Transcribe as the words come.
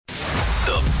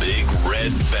Big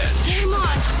Red Bench. Come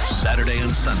on. Saturday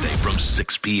and Sunday from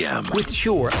 6 p.m. With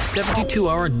Sure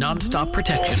 72-hour non-stop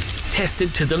protection.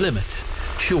 Tested to the limits.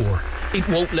 Sure, it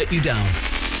won't let you down.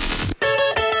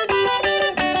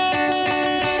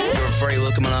 Very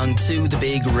welcome along to the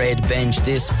Big Red Bench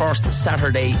this first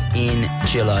Saturday in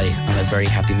July. I'm a very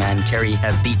happy man. Kerry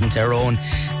have beaten Tyrone.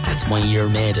 That's my year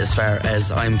made as far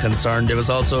as I'm concerned. It was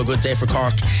also a good day for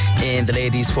Cork in the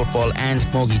ladies football and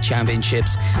Camogie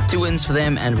championships. 2 wins for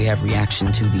them, and we have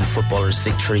reaction to the footballers'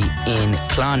 victory in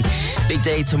Clon. Big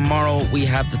day tomorrow. We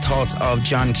have the thoughts of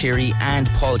John Cleary and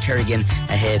Paul Kerrigan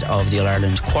ahead of the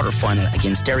All-Ireland quarter-final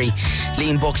against Derry.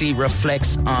 Liam Buckley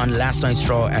reflects on last night's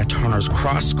draw at Turner's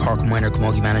Cross. Cork minor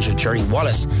Camogie manager Jerry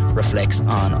Wallace reflects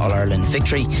on All-Ireland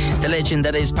victory. The legend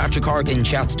that is Patrick Horgan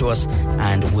chats to us,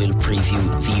 and we'll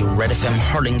preview the RedFM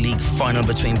Hurling League final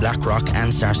between Blackrock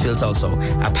and Sarsfields. Also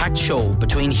a packed show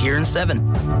between here and 7.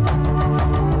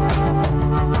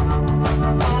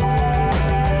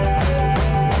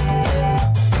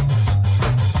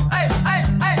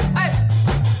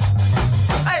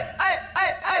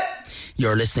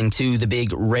 You're listening to the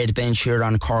Big Red Bench here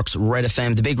on Cork's Red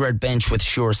FM. The Big Red Bench with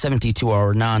Sure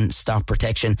 72-hour non-stop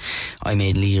protection. I'm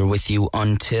Aidan Lee here with you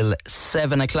until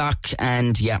 7 o'clock.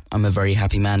 And yeah, I'm a very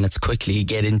happy man. Let's quickly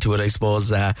get into it, I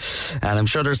suppose. And I'm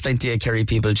sure there's plenty of Kerry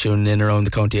people tuning in around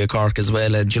the county of Cork as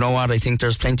well. And do you know what? I think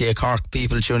there's plenty of Cork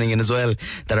people tuning in as well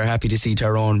that are happy to see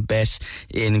Tyrone bet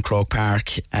in Croke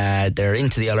Park. They're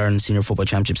into the All-Ireland Senior Football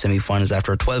Championship semi-finals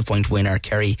after a 12-point winner,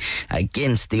 Kerry,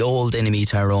 against the old enemy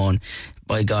Tyrone.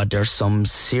 By God, there's some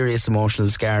serious emotional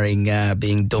scarring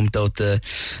being dumped out the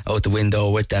window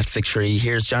with that victory.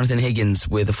 Here's Jonathan Higgins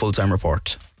with a full-time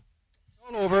report.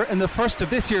 All over in the first of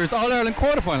this year's All-Ireland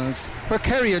quarterfinals, where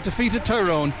Kerry defeated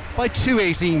Tyrone by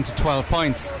 2-18 to 12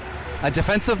 points. A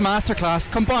defensive masterclass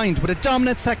combined with a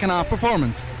dominant second-half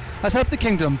performance has helped the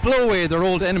Kingdom blow away their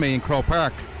old enemy in Croke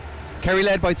Park. Kerry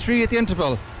led by 3 at the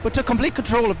interval, but took complete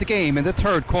control of the game in the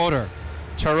third quarter.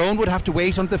 Tyrone would have to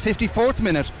wait until the 54th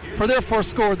minute for their first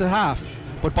score of the half,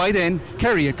 but by then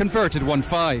Kerry had converted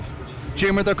 1-5.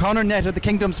 Jimmer O'Connor netted the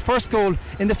Kingdom's first goal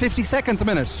in the 52nd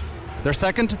minute. Their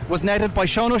second was netted by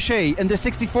Sean O'Shea in the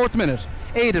 64th minute,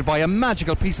 aided by a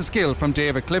magical piece of skill from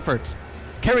David Clifford.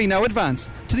 Kerry now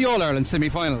advance to the All-Ireland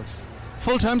semi-finals.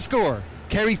 Full-time score,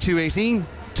 Kerry 2-18,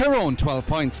 Tyrone 12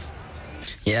 points.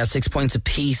 Yeah, 6 points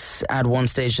apiece at one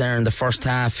stage there in the first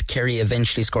half. Kerry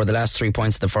eventually scored the last 3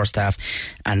 points of the first half,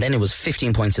 and then it was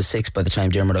 15 points to 6 by the time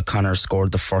Dermot O'Connor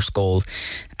scored the first goal.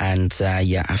 And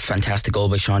a fantastic goal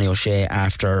by Sean O'Shea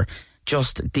after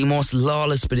just the most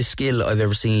lawless bit of skill I've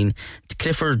ever seen.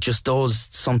 Clifford just does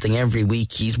something every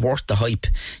week. He's worth the hype.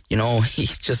 You know,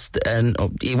 he's just,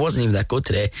 he wasn't even that good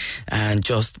today, and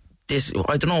just this,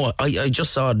 I don't know, I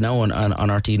just saw it now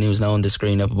on RT News now on the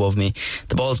screen up above me.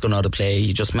 The ball's gone out of play.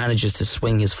 He just manages to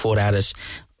swing his foot at it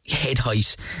head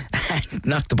height and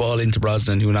knocked the ball into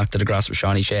Brosnan, who knocked it across for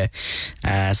Shawnee Shea.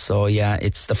 So yeah,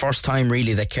 it's the first time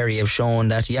really that Kerry have shown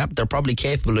that they're probably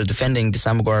capable of defending the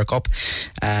Sam Maguire Cup.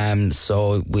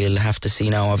 So we'll have to see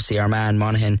now. Obviously our man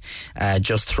Monaghan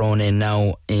just thrown in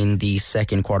now in the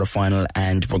second quarter final,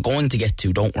 and we're going to get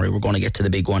to the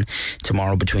big one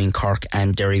tomorrow between Cork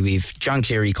and Derry. We've John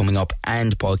Cleary coming up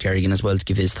and Paul Kerrigan as well to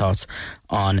give his thoughts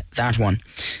on that one.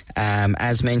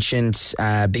 As mentioned,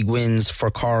 big wins for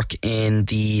Cork in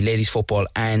the ladies football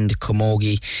and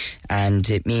Camogie, and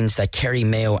it means that Kerry,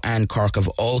 Mayo and Cork have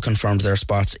all confirmed their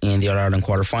spots in the All-Ireland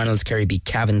quarter-finals. Kerry beat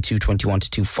Cavan 221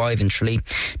 to 2-5 in Tralee.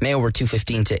 Mayo were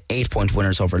 215 to 8 point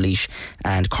winners over Laois,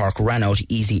 and Cork ran out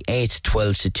easy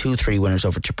 8-12 to 2-3 winners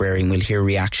over Tipperary. And we'll hear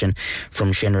reaction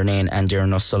from Shane Renane and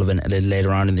Darren O'Sullivan a little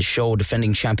later on in the show.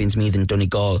 Defending champions Meath and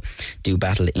Donegal do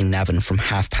battle in Navan from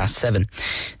 7:30.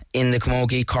 In the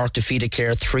Camogie, Cork defeated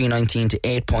Clare 3-19 to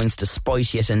 8 points,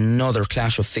 despite yet another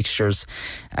clash of fixtures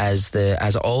as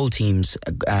all teams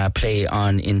play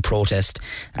on in protest.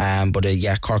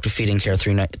 Cork defeating Clare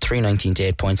 3-19 to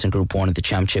 8 points in Group 1 of the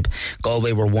Championship.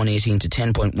 Galway were 118 to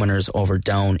 10 point winners over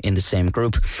Down in the same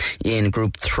group. In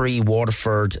Group 3,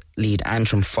 Waterford lead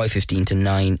Antrim 5-15 to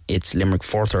 9. It's Limerick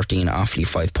 4-13, Offaly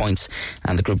 5 points.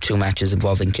 And the Group 2 matches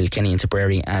involving Kilkenny and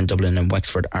Tipperary and Dublin and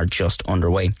Wexford are just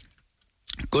underway.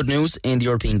 Good news in the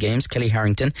European Games. Kelly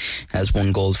Harrington has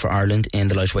won gold for Ireland in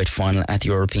the lightweight final at the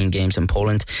European Games in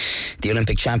Poland. The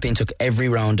Olympic champion took every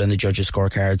round on the judges'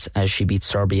 scorecards as she beat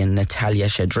Serbian Natalia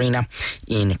Shadrina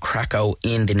in Krakow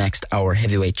in the next hour.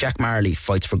 Heavyweight Jack Marley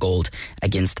fights for gold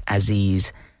against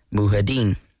Aziz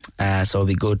Muhaddin. So it'd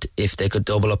be good if they could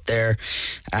double up there.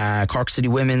 Cork City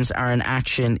Women's are in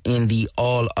action in the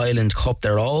All-Ireland Cup.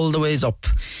 They're all the ways up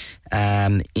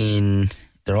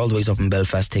they're They're all the way up in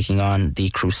Belfast taking on the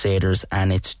Crusaders,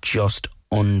 and it's just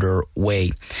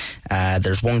underway.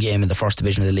 There's one game in the First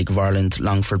Division of the League of Ireland.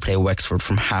 Longford play Wexford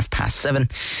from 7:30,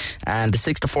 and the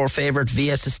 6-4 favourite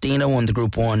Via Sistina won the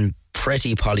Group 1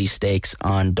 Pretty Polly Stakes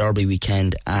on Derby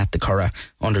weekend at the Curragh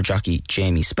under jockey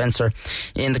Jamie Spencer.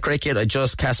 In the cricket, I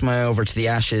just cast my eye over to the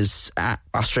Ashes.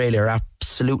 Australia are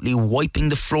absolutely wiping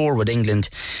the floor with England.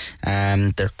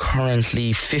 They're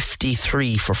currently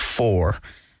 53 for 4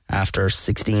 after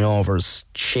 16 overs,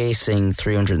 chasing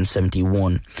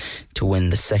 371 to win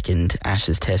the second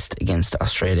Ashes test against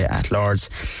Australia at Lords.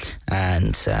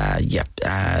 And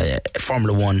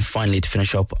Formula 1 finally to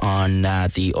finish up on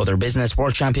the other business.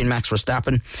 World champion Max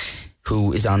Verstappen,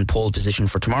 who is on pole position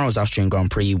for tomorrow's Austrian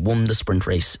Grand Prix, won the sprint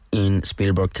race in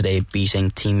Spielberg today,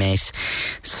 beating teammate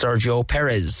Sergio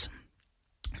Perez.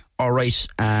 Alright,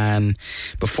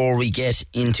 before we get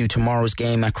into tomorrow's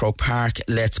game at Croke Park,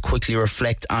 let's quickly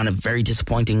reflect on a very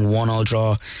disappointing 1-1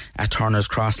 draw at Turner's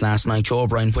Cross last night. Joe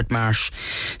O'Brien Whitmarsh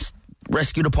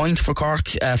rescued a point for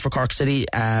Cork City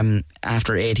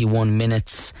after 81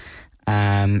 minutes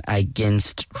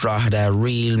against Drogheda.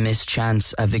 Real missed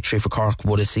chance. A victory for Cork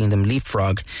would have seen them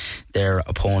leapfrog their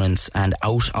opponents and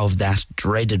out of that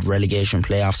dreaded relegation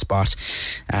playoff spot.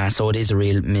 So it is a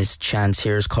real missed chance.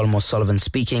 Here's Colm O'Sullivan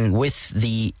speaking with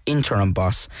the interim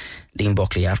boss, Liam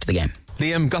Buckley, after the game.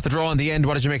 Liam, got the draw in the end.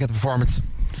 What did you make of the performance?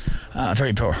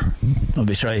 Very poor, I'll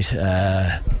be straight.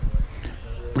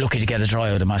 Lucky to get a draw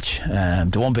out of the match.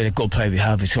 The one bit of good play we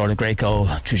have, we scored a great goal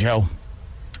through Joe.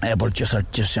 But just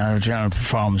our general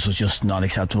performance was just not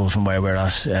acceptable from where we're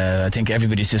at. I think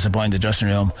everybody's disappointed in the dressing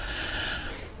room.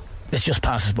 It's just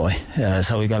passes by.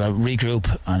 So we got to regroup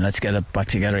and let's get it back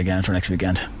together again for next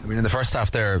weekend. I mean, in the first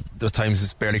half there, those times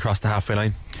it's barely crossed the halfway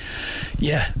line.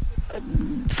 Yeah.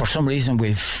 For some reason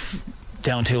we've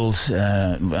down tools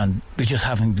and we just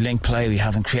haven't linked play. We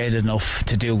haven't created enough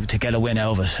to get a win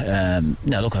out of it.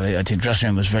 Now look, I think the dressing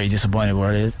room was very disappointed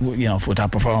with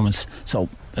that performance. So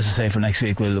as I say, for next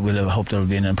week we'll hope there will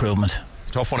be an improvement. It's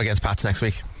a tough one against Pats next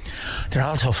week. They're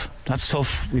all tough. That's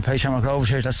tough. We play Shamrock Rovers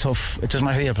here. That's tough. It doesn't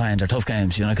matter who you're playing. They're tough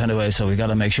games, kind of way. So we got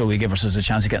to make sure we give ourselves a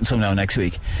chance of getting some now next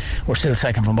week. We're still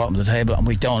second from bottom of the table and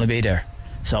we don't want to be there.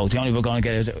 So the only way we're going to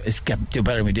get it is do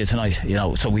better than we did tonight.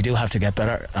 So we do have to get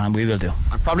better, and we will do.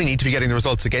 And probably need to be getting the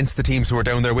results against the teams who were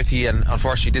down there with you, and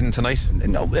unfortunately didn't tonight.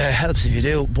 No, it helps if you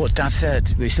do. But that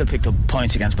said, we still picked up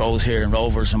points against Bowes here and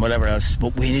Rovers and whatever else.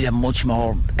 But we need a much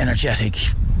more energetic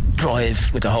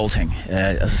drive with the whole thing.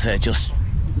 As I said, just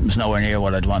was nowhere near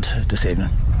what I'd want this evening.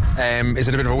 Is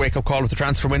it a bit of a wake-up call with the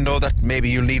transfer window that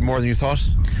maybe you'll need more than you thought?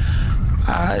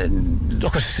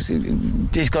 Look,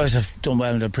 these guys have done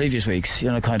well in the previous weeks,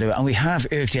 and we have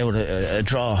eked out a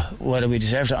draw, whether we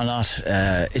deserved it or not.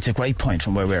 It's a great point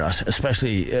from where we're at,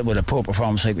 especially with a poor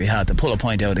performance like we had to pull a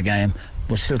point out of the game.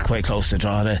 We're still quite close to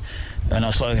draw it. I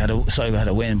know Sligo had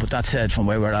a win, but that said, from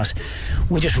where we're at,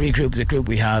 we just regroup the group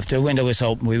we have. The window is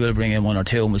open. We will bring in one or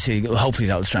two, and we'll see. Hopefully,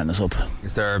 that will strengthen us up.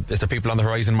 Is there people on the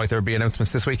horizon? Might there be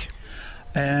announcements this week?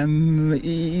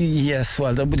 Yes,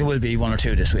 well, there will be one or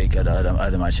two this week,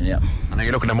 I'd imagine, yeah. And are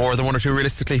you looking at more than one or two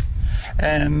realistically?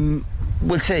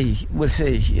 We'll see.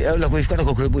 Look, we've got a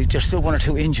good group. There's still one or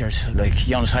two injured, like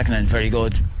Jonas Hakkinen, very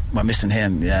good. We're missing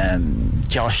him.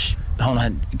 Josh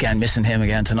Honahan, again, missing him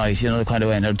again tonight, the kind of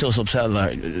way. And it does upset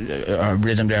our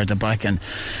rhythm there at the back, and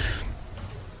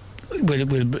we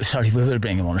will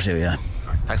bring in one or two, yeah.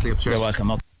 Thanks, Liam. You're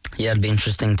welcome. Yeah, it'll be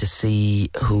interesting to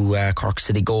see who Cork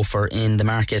City go for in the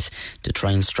market to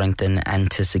try and strengthen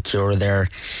and to secure their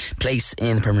place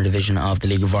in the Premier Division of the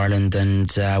League of Ireland.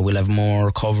 And we'll have more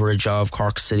coverage of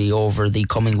Cork City over the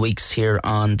coming weeks here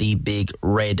on the Big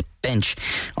Red Bench.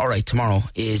 Alright, tomorrow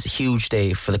is a huge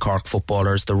day for the Cork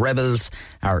footballers. The Rebels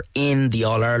are in the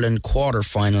All-Ireland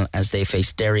quarter-final as they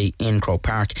face Derry in Croke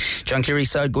Park. John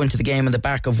Cleary's side go into the game on the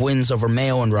back of wins over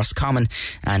Mayo and Roscommon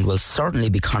and will certainly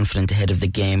be confident ahead of the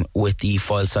game with the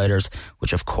Foyle-siders,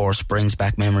 which of course brings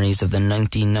back memories of the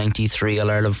 1993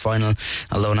 All-Ireland final,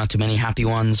 although not too many happy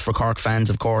ones for Cork fans,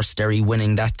 of course. Derry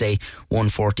winning that day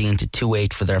 114 to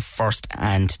 2-8 for their first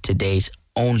and to date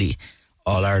only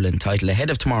All-Ireland title.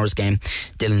 Ahead of tomorrow's game,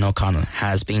 Dylan O'Connell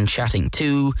has been chatting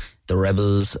to the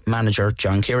Rebels manager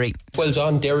John Cleary. Well,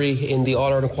 John, Derry in the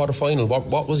All-Ireland quarter-final,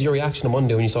 what was your reaction on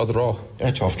Monday when you saw the draw?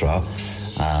 A tough draw.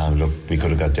 Look, we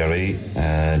could have got Derry,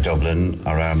 Dublin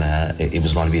or Armagh. It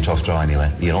was going to be a tough draw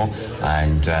anyway,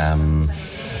 and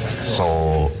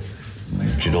so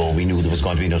we knew there was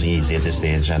going to be nothing easy at this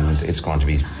stage, and it's going to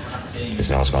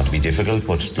be difficult,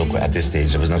 but look, at this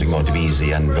stage there was nothing going to be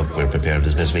easy, and look, we're prepared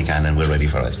as best we can and we're ready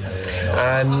for it.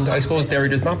 And I suppose, Derry,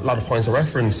 there's not a lot of points of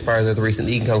reference as far as the recent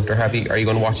league encounter. Are you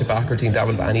going to watch it back, or do you think that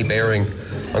will have any bearing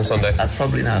on Sunday?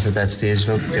 Probably not at that stage.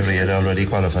 Look, Derry had already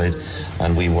qualified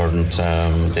and we weren't.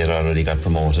 They'd already got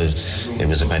promoted. It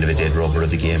was a kind of a dead rubber of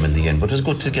the game in the end, but it was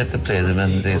good to get to play them,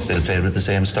 and they still played with the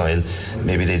same style.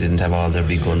 Maybe they didn't have all their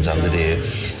big guns on the day.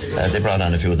 They brought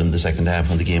on a few of them the second half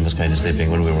when the game was kind of slipping.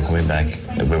 When we were coming back,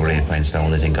 we were 8 points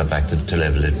down. I think got back to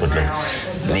level it. But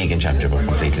look, league and championship are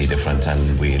completely different,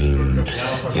 and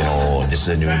this is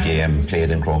a new game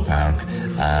played in Croke Park,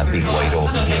 big wide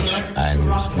open pitch, and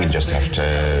we'll just have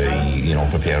to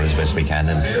prepare as best we can,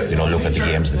 and look at the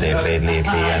games that they played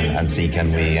lately and see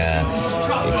can we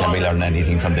learn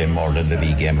anything from them more than the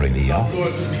league game, really.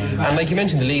 And like you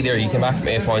mentioned, the league there, you came back from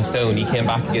 8 points down. You came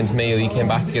back against Mayo, you came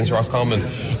back against Roscommon.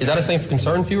 Is that a sign for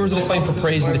concern for you, or is it a sign for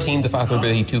praising the team, the fact their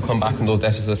ability to come back from those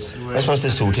deficits? I suppose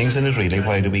there's two things in it, really.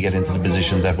 Why did we get into the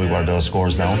position that we were those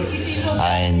scores down?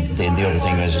 And then the other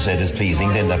thing, as you said, is pleasing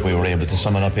then that we were able to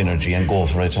summon up energy and go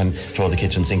for it and throw the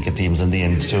kitchen sink at teams in the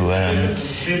end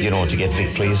to get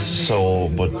victories. So,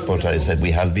 but as I said,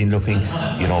 we have been looking,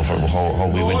 for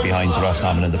how we went behind to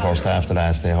Roscommon in the first half the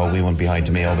last day, how we went behind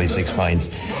to Mayo by 6 points.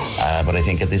 But I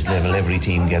think at this level, every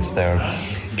team gets their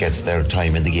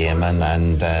time in the game,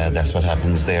 and that's what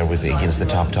happens there against the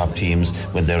top teams.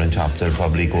 When they're in top, they'll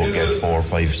probably go get 4,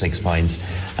 5, 6 points,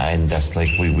 and that's like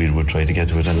we would try to get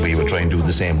to it, and we would try and do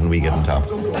the same when we get on top.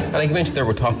 And like you mentioned, there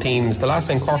were top teams. The last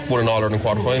time Cork won an All-Ireland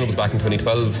quarter-final was back in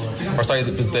 2012. Or sorry,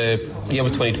 it was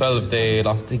 2012. They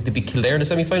beat Kildare in the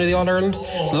semi-final of the All-Ireland.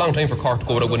 It's a long time for Cork to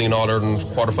go without winning an All-Ireland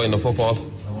quarter-final of football.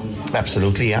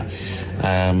 Absolutely, yeah.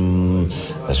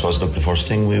 I suppose, look, the first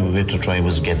thing we had to try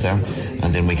was get there,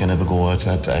 and then we can have a go at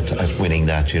winning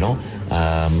that,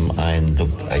 and look,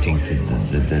 I think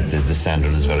the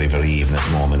standard is very, very even at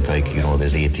the moment.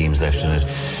 There's 8 teams left in it,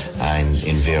 and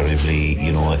invariably,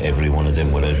 every one of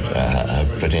them would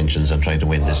have pretensions on trying to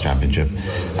win this championship,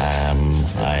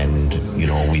 and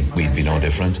we'd be no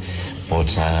different.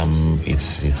 But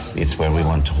it's where we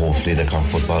want. Hopefully the Cork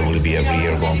football will be every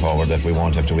year going forward, that we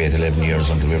won't have to wait 11 years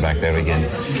until we're back there again.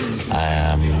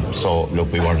 So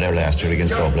look, we weren't there last year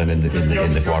against Dublin in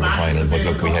the quarter final, but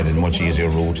look, we had a much easier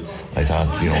route. I thought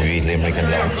we beat Limerick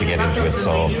and Louth to get into it,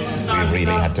 so we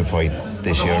really had to fight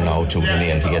this year now tooth and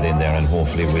nail to get in there, and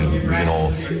hopefully we'll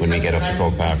when we get up to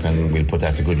Croke Park, and we'll put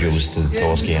that to good use to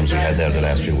those games we had there the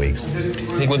last few weeks. I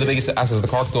think one of the biggest assets of the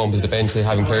Cork Dome is the bench. They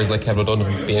having players like Kevin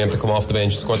O'Donovan being able to come off the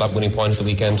bench and score that winning point at the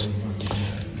weekend.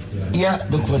 Yeah,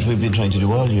 look, what we've been trying to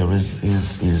do all year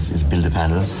is build a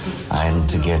panel and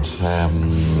to get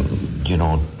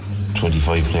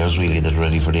 25 players really that are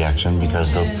ready for the action,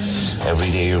 because look, every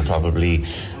day you're probably,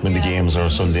 when the games are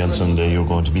Sunday on Sunday, you're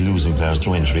going to be losing players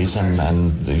through injuries, and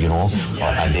then the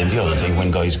other thing,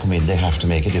 when guys come in, they have to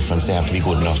make a difference. They have to be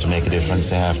good enough to make a difference.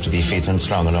 They have to be fit and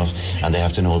strong enough, and they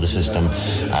have to know the system.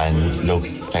 And look,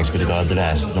 thanks be to God, the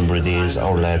last number of days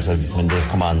our lads have, when they've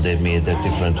come on, they've made that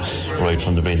different right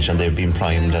from the bench, and they've been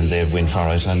primed and they've went for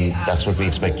it, and that's what we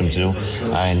expect them to do.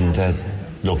 And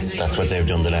look, that's what they've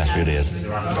done the last few days.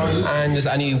 And is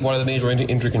what are the major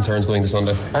injury concerns going to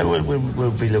Sunday?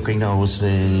 We'll be looking now.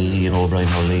 Brian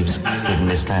Hurley's getting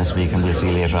missed last week, and we'll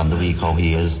see later on the week how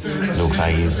he is. Luke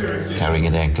Faggy's carrying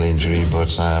an ankle injury,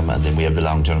 but and then we have the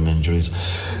long-term injuries.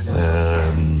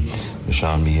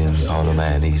 Sean B and Paul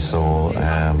O'Malley. So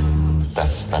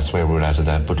that's where we're at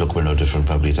that. But look, we're no different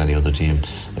probably to any other team.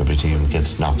 Every team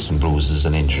gets knocks and bruises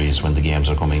and injuries when the games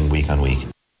are coming week on week.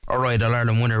 Alright,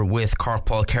 All-Ireland winner with Cork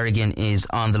Paul Kerrigan is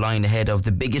on the line ahead of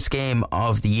the biggest game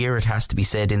of the year, it has to be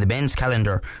said, in the men's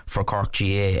calendar for Cork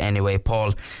GA. Anyway,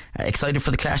 Paul, excited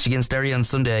for the clash against Derry on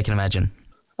Sunday, I can imagine.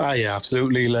 Yeah,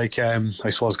 absolutely. I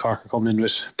suppose Cork are coming in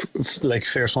with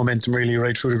fierce momentum really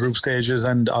right through the group stages,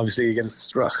 and obviously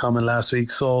against Roscommon last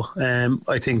week. So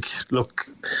I think,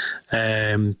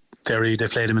 Derry, they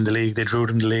played them in the league, they drew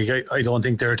them in the league. I don't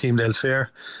think they're a team they'll fear.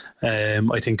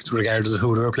 I think regardless of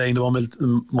who they were playing,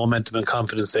 the momentum and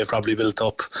confidence they've probably built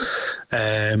up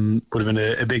would have been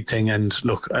a big thing. And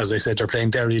look, as I said, they're playing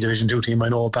Derry, Division 2 team. I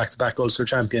know, back-to-back Ulster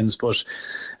champions, but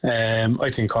I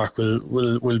think Cork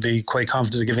will be quite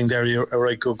confident of giving Derry a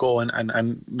right good go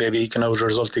and maybe eke out a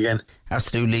result again.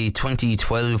 Absolutely.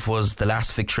 2012 was the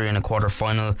last victory in a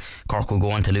quarter-final. Cork will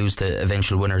go on to lose to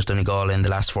eventual winners Donegal in the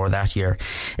last 4 that year.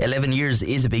 11 years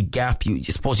is a big gap. You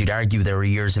suppose you'd argue there were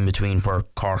years in between where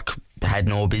Cork had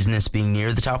no business being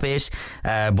near the top 8,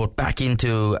 but back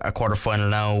into a quarter-final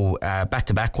now,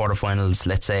 back-to-back quarter-finals,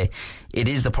 let's say. It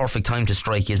is the perfect time to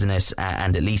strike, isn't it,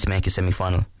 and at least make a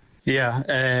semi-final. Yeah,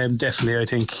 definitely. I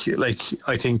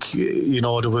think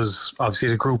there was obviously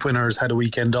the group winners had a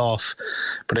weekend off,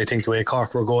 but I think the way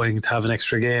Cork were going, to have an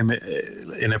extra game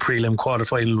in a prelim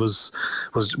quarter-final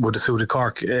would have suited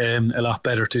Cork a lot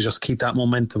better, to just keep that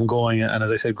momentum going, and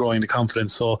as I said, growing the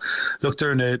confidence. So look,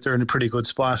 they're in a pretty good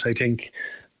spot. I think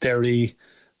Derry,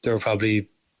 they were probably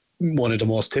one of the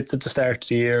most tipped at the start of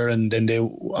the year, and then they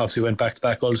obviously went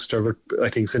back-to-back Ulster, but I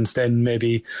think since then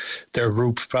maybe their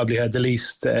group probably had the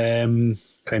least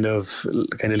kind of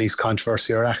least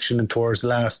controversy or action, and towards the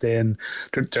last day, and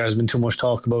there has been too much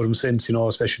talk about them since,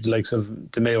 especially the likes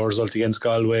of the Mayo result against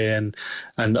Galway, and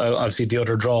obviously the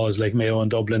other draws like Mayo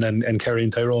and Dublin and Kerry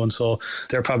and Tyrone, so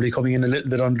they're probably coming in a little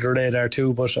bit under the radar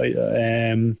too, but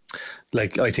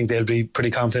I think they'll be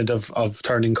pretty confident of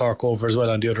turning Cork over as well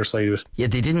on the other side of it. Yeah,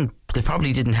 they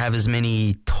probably didn't have as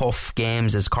many tough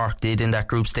games as Cork did in that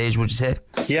group stage, would you say?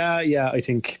 Yeah, I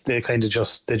think they kind of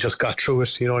just got through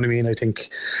it, you know what I mean? I think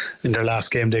in their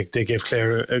last game they gave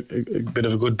Clare a bit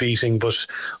of a good beating, but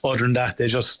other than that they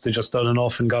just done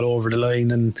enough and got over the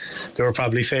line, and they were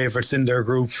probably favourites in their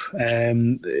group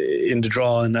in the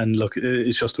draw, and look,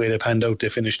 it's just the way they panned out. They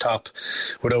finished top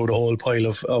without a whole pile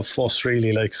of fuss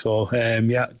really,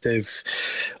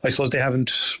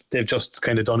 they've just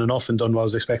kind of done enough and done what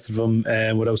was expected of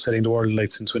them without setting the world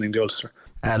alight since winning the Ulster.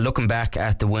 Looking back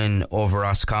at the win over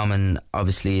Roscommon,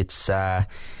 obviously it's the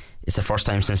first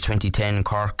time since 2010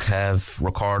 Cork have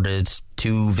recorded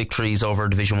 2 victories over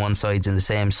Division 1 sides in the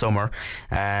same summer.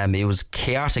 It was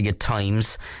chaotic at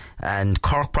times, and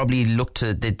Cork probably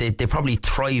they probably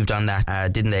thrived on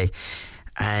that, didn't they?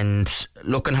 And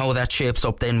looking how that shapes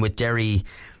up then with Derry,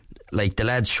 like the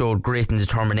lads showed great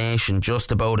determination,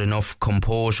 just about enough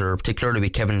composure, particularly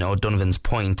with Kevin O'Donovan's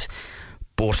point,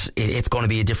 but it's going to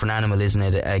be a different animal, isn't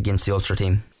it, against the Ulster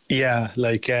team? Yeah,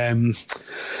 I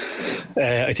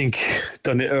think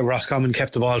Roscommon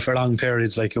kept the ball for long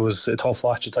periods. It was a tough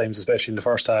watch at times, especially in the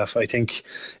first half. I think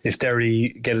if Derry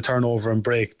get a turnover and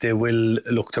break, they will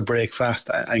look to break fast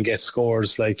and get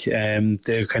scores. They've kind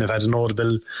of had a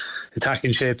notable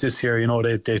attacking shape this year.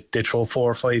 They throw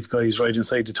 4 or 5 guys right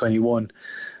inside the 21.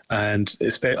 And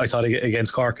I thought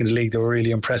against Cork in the league, they were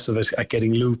really impressive at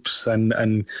getting loops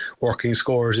and working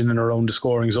scores in and around the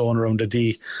scoring zone, around the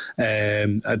D.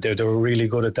 They were really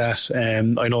good at that.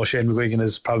 I know Shane McGuigan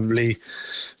is probably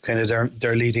kind of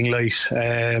their leading light,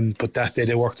 but that day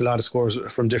they worked a lot of scores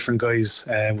from different guys,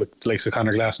 with the likes of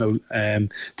Conor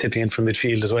Glasnow tipping in from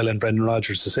midfield as well, and Brendan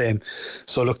Rodgers the same.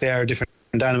 So look, they are different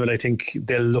animal. I think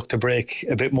they'll look to break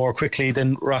a bit more quickly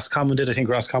than Roscommon did. I think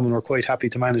Roscommon were quite happy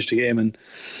to manage the game and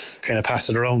kind of pass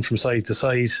it around from side to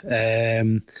side.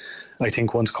 I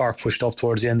think once Cork pushed up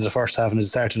towards the end of the first half and at the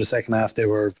start of the second half, they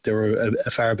were a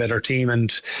far better team,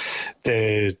 and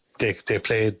they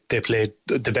played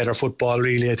the better football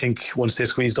really. I think once they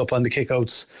squeezed up on the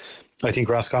kickouts, I think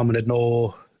Roscommon had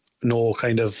no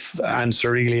kind of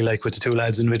answer really, with the 2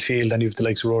 lads in midfield, and you've the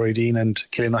likes of Rory Dean and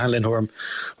Cillian O'Hanlon who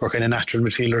are kind of natural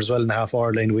midfielders as well in the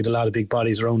half-hour line. We had a lot of big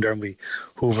bodies around there, and we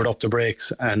hoovered up the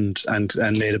breaks and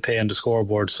laid a pay on the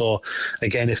scoreboard. So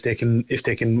again, if they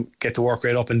can get the work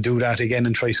rate up and do that again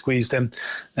and try squeeze them,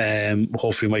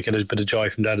 hopefully we might get a bit of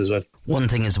joy from that as well. One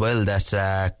thing as well that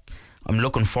I'm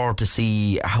looking forward to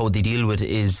see how they deal with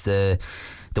is the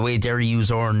way Derry use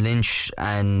Oran Lynch,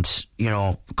 and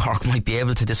Cork might be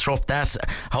able to disrupt that.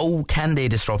 How can they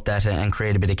disrupt that and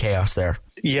create a bit of chaos there?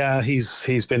 Yeah,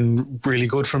 he's been really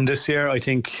good from this year. I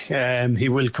think he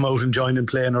will come out and join and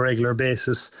play on a regular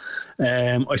basis.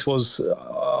 I suppose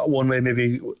one way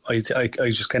maybe I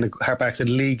just kind of harp back to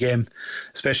the league game,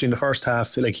 especially in the first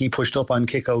half. He pushed up on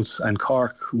kickouts, and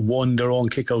Cork won their own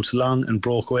kickouts long and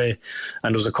broke away,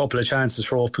 and there was a couple of chances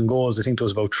for open goals. I think there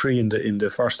was about 3 in the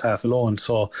first half alone.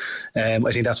 So I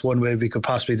think that's one way we could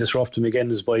possibly disrupt them again,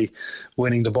 is by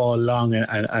winning the ball long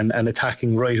and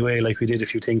attacking right away, like we did.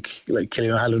 If you think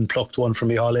Cillian O'Halloran plucked one from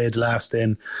Micheál Aid last day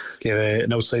and gave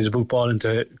an outside the boot ball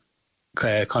into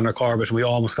Conor Corbett, and we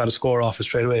almost got a score off it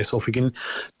straight away. So if we can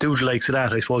do the likes of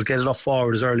that, I suppose get it up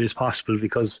forward as early as possible,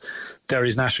 because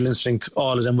Derry's natural instinct,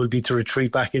 all of them, will be to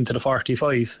retreat back into the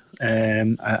 45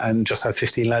 and just have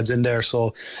 15 lads in there.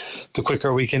 So the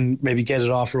quicker we can maybe get it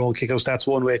off our own kickouts, that's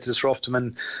one way to disrupt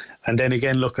them. And then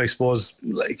again, look, I suppose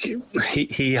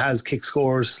he has kick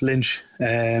scores, Lynch,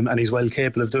 and he's well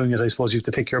capable of doing it. I suppose you have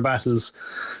to pick your battles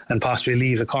and possibly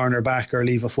leave a corner back or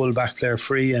leave a full back player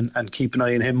free and keep an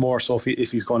eye on him more so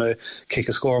if he's going to kick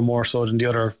a score more so than the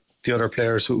other the other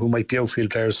players who might be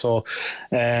outfield players. So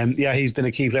he's been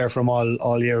a key player for them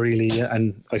all year really,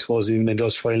 and I suppose even in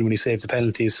those trials when he saved the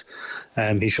penalties,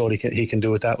 he showed he can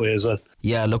do it that way as well.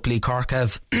 Yeah, luckily Cork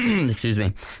have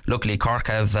luckily Cork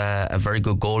have a very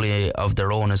good goalie of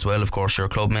their own as well. Of course, your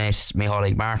clubmate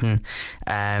Micheál Martin,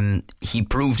 he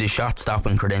proved his shot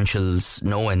stopping credentials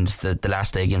no end the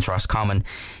last day against Roscommon.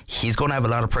 He's going to have a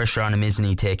lot of pressure on him, isn't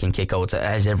he, taking kickouts,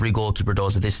 as every goalkeeper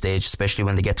does at this stage, especially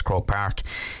when they get to Croke Park.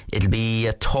 It'll be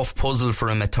a tough puzzle for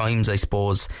him at times, I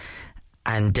suppose,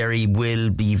 and Derry will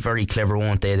be very clever,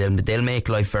 won't they? They'll make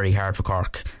life very hard for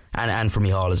Cork and for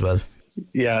Micheál as well.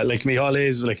 Yeah, like Micheál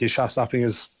is, like his shot stopping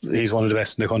he's one of the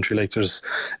best in the country, like there's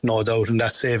no doubt, and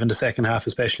that save in the second half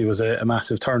especially was a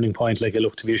massive turning point. Like it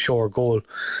looked to be a sure goal,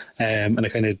 and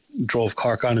it kind of drove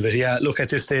Cork on a bit. Yeah, look, at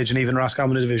this stage, and even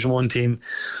Roscommon, a Division 1 team,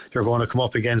 you're going to come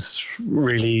up against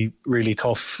really, really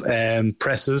tough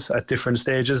presses at different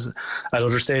stages. At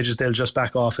other stages they'll just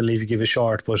back off and leave you give it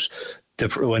short, but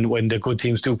when the good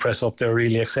teams do press up, they're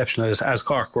really exceptional, as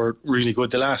Cork were really good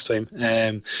the last time.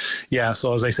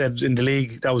 So as I said, in the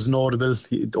league, that was notable.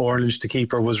 Orange, the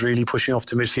keeper, was really pushing up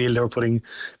to midfield. They were putting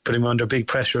him under big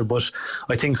pressure, but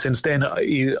I think since then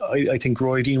I think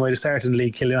Roy Dean might have started in the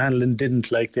league. Killian Hanlon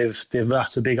didn't. Like they've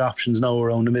lots of big options now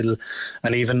around the middle,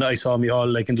 and even I saw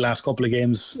Micheál, like in the last couple of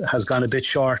games, has gone a bit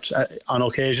short on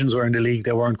occasions where in the league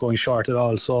they weren't going short at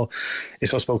all. So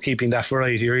it's just about keeping that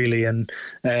variety really, and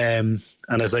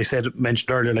as I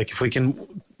mentioned earlier, like if we can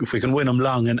win them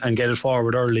long and get it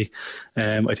forward early,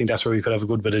 I think that's where we could have a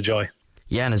good bit of joy.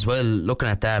 Yeah, and as well, looking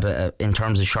at that in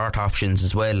terms of short options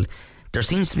as well, there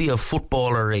seems to be a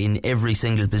footballer in every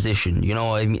single position. You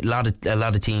know, I mean, a lot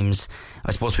of teams,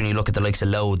 I suppose when you look at the likes of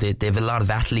Lowe, they have a lot of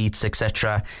athletes,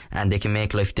 etc., and they can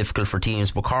make life difficult for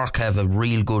teams. But Cork have a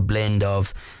real good blend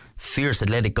of fierce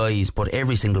athletic guys, but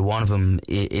every single one of them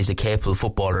is a capable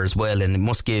footballer as well, and it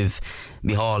must give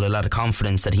Micheál a lot of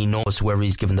confidence that he knows whoever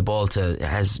he's given the ball to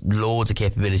has loads of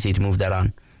capability to move that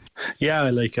on. Yeah,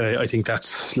 like I think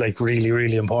that's like really,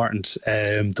 really important.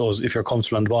 Those, if you're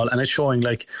comfortable on the ball, and it's showing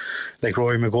like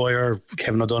Rory Maguire,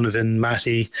 Kevin O'Donovan,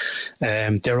 Matty,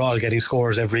 they're all getting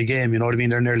scores every game. You know what I mean?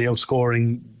 They're nearly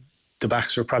outscoring. The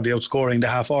backs are probably outscoring the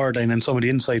half forward line and some of the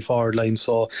inside forward line,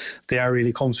 so they are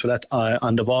really comfortable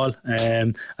on the ball,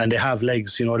 and they have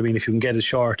legs. You know what I mean? If you can get it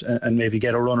short and maybe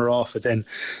get a runner off it, then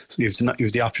you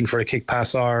have the option for a kick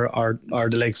pass or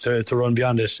the legs to run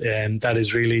beyond it, and that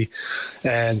is really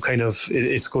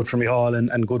it's good for Micheál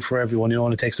and good for everyone. You know,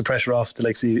 and it takes the pressure off the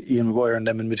likes of Ian Maguire and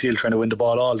them in midfield trying to win the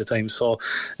ball all the time. So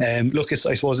look, I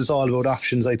suppose it's all about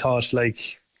options. I thought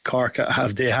like Cork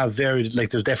have varied. Like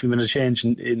there's definitely been a change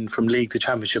in from league to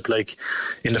championship. Like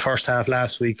in the first half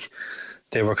last week,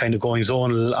 they were kind of going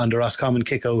zonal on the Roscommon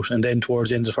kick out, and then towards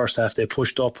the end of the first half they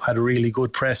pushed up, had a really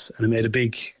good press, and it made a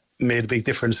big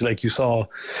difference. Like you saw,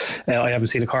 I haven't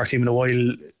seen a Cork team in a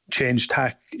while change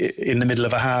tack in the middle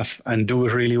of a half and do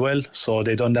it really well, so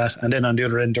they done that. And then on the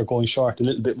other end they're going short a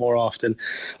little bit more often.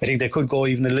 I think they could go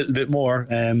even a little bit more,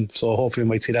 so hopefully we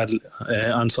might see that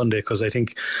on Sunday, because I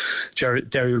think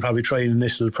Derry will probably try an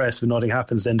initial press. If nothing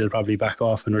happens, then they'll probably back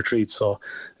off and retreat. So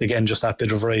again, just that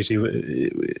bit of variety,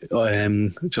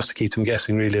 just to keep them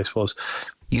guessing really, I suppose.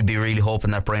 You'd be really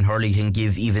hoping that Brian Hurley can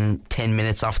give even 10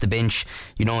 minutes off the bench.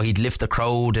 You know, he'd lift the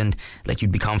crowd, and like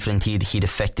you'd be confident he'd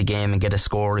affect the game and get a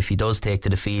score if he does take to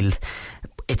the field.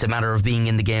 It's a matter of being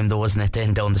in the game though, isn't it,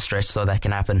 then down the stretch, so that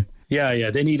can happen.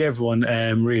 Yeah, they need everyone,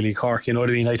 really, Cork, you know what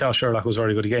I mean? I thought Sherlock was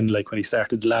very good again, like when he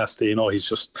started the last day, you know, he's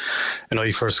just, you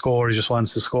know, for a score, he just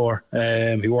wants to score.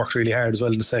 He worked really hard as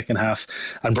well in the second half,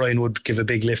 and Brian would give a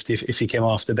big lift if he came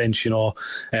off the bench, you know.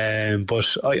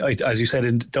 But I as you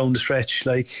said, down the stretch,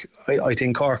 like, I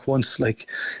think Cork once, like,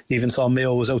 even saw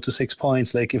Mayo was out to 6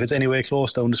 points, like, if it's anywhere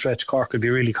close down the stretch, Cork could be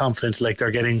really confident, like, they're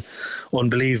getting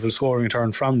unbelievable scoring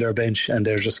return from their bench, and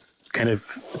they're just kind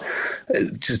of they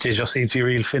just seem to be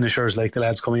real finishers. Like the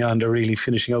lads coming on, they're really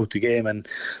finishing out the game, and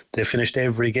they finished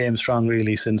every game strong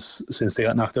really since they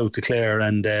got knocked out to Clare,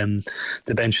 and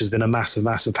the bench has been a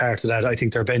massive part of that. I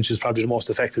think their bench is probably the most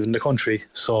effective in the country,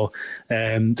 so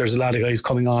there's a lot of guys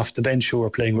coming off the bench who are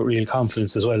playing with real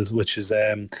confidence as well, which is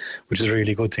a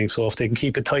really good thing. So if they can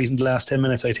keep it tight in the last 10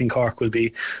 minutes, I think Cork will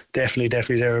be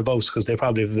definitely thereabouts, because they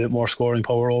probably have a bit more scoring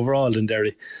power overall than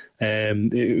Derry,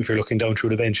 if you're looking down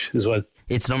through the bench as well.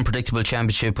 It's an unpredictable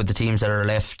championship with the teams that are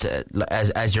left.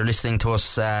 As you're listening to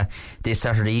us this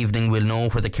Saturday evening, we'll know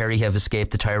whether Kerry have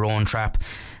escaped the Tyrone trap.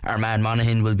 Our man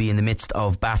Monaghan will be in the midst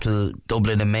of battle.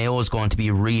 Dublin and Mayo is going to be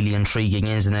really intriguing,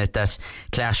 isn't it? That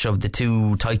clash of the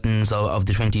two titans of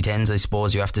the 2010s, I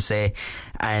suppose you have to say.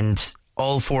 And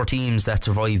all 4 teams that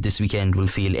survive this weekend will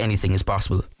feel anything is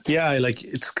possible. Yeah, like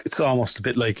it's almost a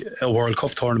bit like a World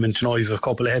Cup tournament. You know, you've a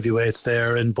couple of heavyweights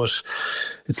there, but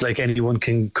it's like anyone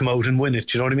can come out and win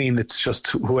it. You know what I mean? It's just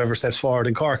whoever steps forward.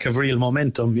 And Cork have real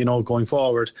momentum, you know, going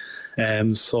forward.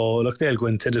 So look, they'll go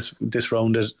into this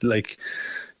round like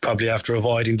probably after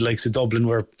avoiding the likes of Dublin,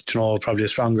 where, you know, probably a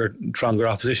stronger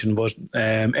opposition. But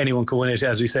anyone can win it.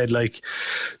 As we said, like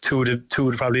two of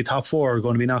the probably top 4 are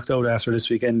going to be knocked out after this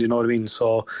weekend. You know what I mean?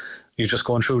 So you're just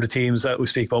going through the teams that we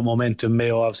speak about momentum.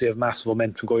 Mayo obviously have massive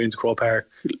momentum going into Croke Park.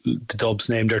 The Dubs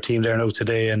named their team there now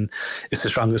today, and it's the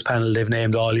strongest panel they've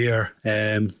named all year.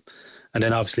 And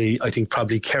then obviously I think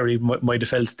probably Kerry might have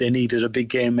felt they needed a big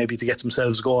game maybe to get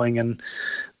themselves going, and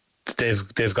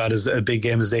they've got as a big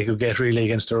game as they could get really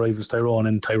against their rivals Tyrone,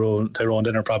 and Tyrone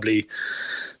then are probably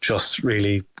just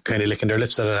really kind of licking their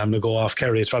lips at it, having to go off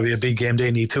Kerry. It's probably a big game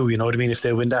they need too, you know what I mean? If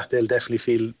they win that, they'll definitely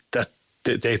feel that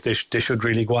they should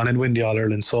really go on and win the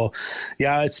All-Ireland. So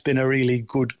yeah, it's been a really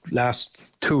good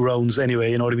last 2 rounds anyway,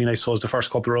 you know what I mean? I suppose the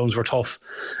first couple of rounds were tough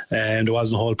and there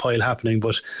wasn't a whole pile happening,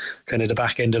 but kind of the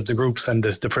back end of the groups and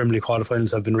the Premier League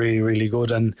quarterfinals have been really, really good,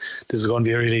 and this is going to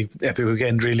be a really epic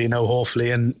weekend really now,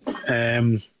 hopefully. And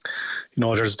you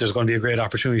know, there's going to be a great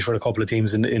opportunity for a couple of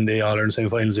teams in the All-Ireland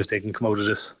semi-finals if they can come out of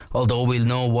this. Although we'll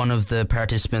know one of the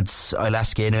participants, I'll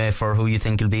ask you anyway for who you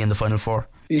think will be in the Final Four.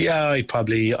 Yeah,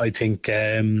 I think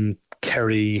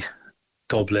Kerry,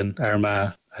 Dublin,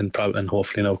 Armagh, and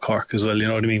hopefully now Cork as well. You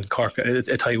know what I mean? Cork, a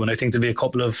tight one. I think there'll be a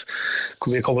couple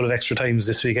of extra times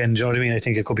this weekend. You know what I mean? I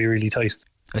think it could be really tight.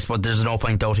 I suppose there's no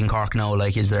point doubting Cork now.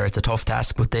 Like, is there? It's a tough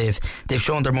task, but they've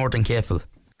shown they're more than capable.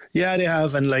 Yeah, they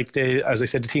have, and like as I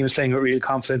said, the team is playing with real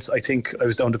confidence. I think I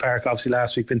was down the park obviously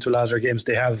last week, been to a lot of their games.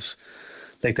 They have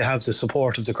the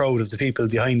support of the crowd, of the people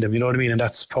behind them, you know what I mean? And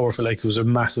that's powerful. Like, there was a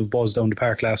massive buzz down the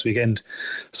park last weekend,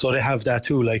 so they have that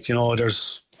too. Like, you know,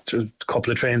 there's a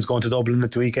couple of trains going to Dublin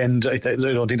at the weekend. I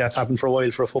don't think that's happened for a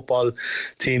while for a football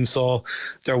team. So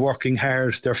they're working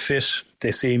hard, they're fit,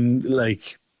 they seem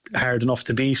like hard enough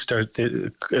to beat.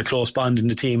 They're a close bond in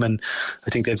the team, and I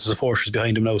think they have the supporters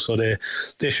behind them now, so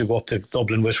they should go up to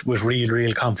Dublin with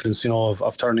real confidence, you know,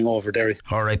 of turning over Derry.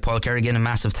 Alright, Paul Kerrigan, a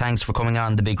massive thanks for coming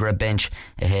on the Big Red Bench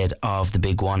ahead of the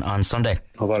big one on Sunday.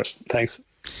 No bother, thanks.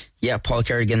 Yeah, Paul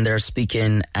Kerrigan there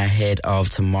speaking ahead of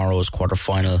tomorrow's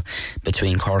quarter-final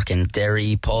between Cork and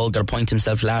Derry. Paul got a point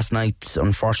himself last night.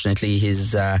 Unfortunately,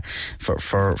 his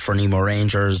for Nemo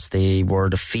Rangers, they were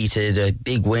defeated. A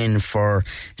big win for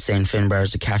St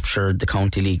Finbarrs, who captured the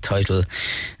County League title.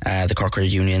 The Cork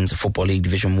Credit Union's Football League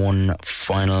Division 1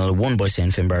 final won by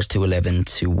St Finbarrs 2-11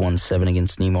 to 1-7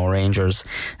 against Nemo Rangers.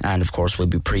 And of course, we'll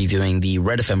be previewing the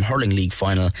RedFM Hurling League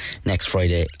final next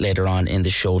Friday later on in the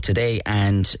show today,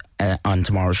 and on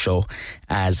tomorrow's show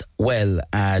as well.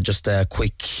 Just a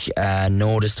quick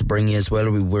notice to bring you as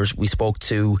well. We spoke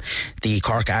to the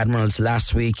Cork Admirals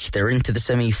last week. They're into the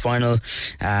semi-final.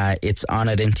 It's on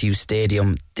at MTU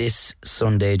Stadium this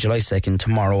Sunday, July 2nd,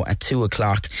 tomorrow at 2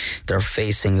 o'clock. They're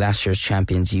facing last year's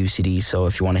champions UCD, so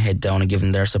if you want to head down and give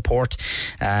them their support,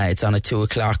 it's on at 2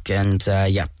 o'clock, and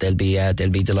they'll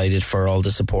be delighted for all the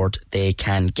support they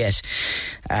can get.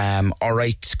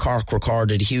 Alright, Cork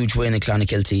recorded a huge win at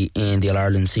Clonakilty in the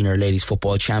All-Ireland Senior Ladies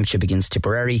Football Championship against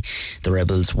Tipperary. The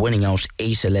Rebels winning out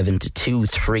 8-11 to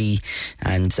 2-3,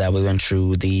 and we went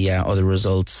through the other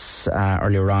results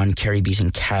earlier on. Kerry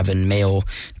beating Cavan, Mayo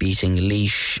beating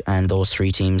Laois, and those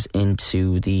 3 teams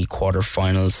into the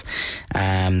quarter-finals.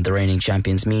 The reigning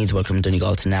champions Meath welcomed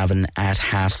Donegal to Navan at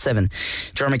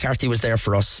 7:30. Jeremy McCarthy was there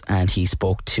for us, and he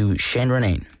spoke to Shane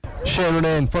Renane. Shane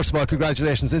Renane, first of all,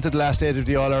 congratulations into the last 8 of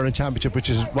the All-Ireland Championship, which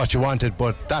is what you wanted,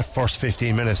 but that first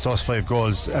 15 minutes, those 5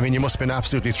 goals, I mean, you must have been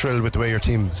absolutely thrilled with the way your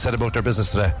team set about their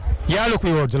business today. Yeah, look,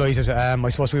 we were delighted. I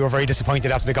suppose we were very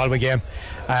disappointed after the Galway game,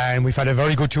 and we've had a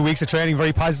very good 2 weeks of training,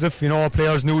 very positive. You know,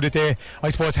 players knew that they, I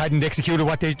suppose, hadn't executed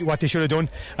what they should have done.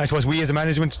 I suppose we as a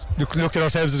management looked at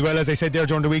ourselves as well, as I said there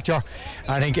during the week, Jar.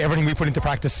 I think everything we put into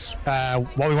practice,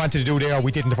 what we wanted to do there,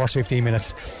 we did in the first 15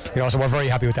 minutes. You know, so we're very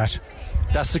happy with that.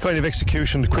 That's the kind of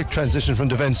execution, the quick transition from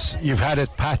defence. You've had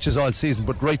it patches all season,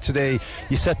 but right today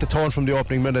you set the tone from the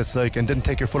opening minutes, and didn't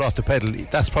take your foot off the pedal.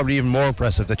 That's probably even more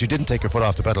impressive, that you didn't take your foot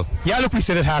off the pedal. Yeah, look, we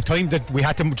said at half time that we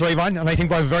had to drive on, and I think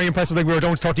we were very impressive. Like, we were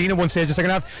down to 13 at one stage, the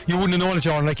second half. You wouldn't have known it,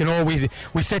 John. Like, you know,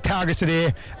 we set targets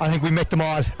today. I think we met them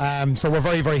all. So we're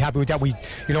very, very happy with that. We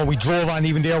drove on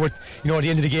even there with, you know, at the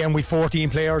end of the game with 14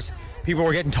 players. people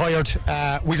were getting tired.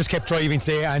 We just kept driving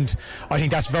today, and I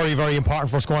think that's very, very important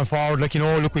for us going forward. Like,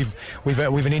 look,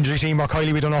 we've an injury team. Or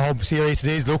Kylie, we don't know how serious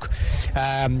it is. Look,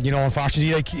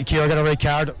 unfortunately, like, Kira got a red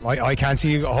card. I can't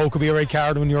see how it could be a red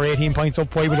card when you're 18 points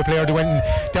up. Why would a player do it? And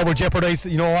that would jeopardise,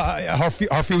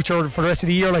 her future for the rest of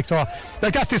the year. Like, so,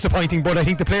 like, that's disappointing. But I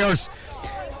think the players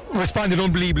responded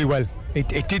unbelievably well.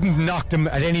 It didn't knock them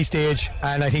at any stage,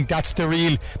 and I think that's the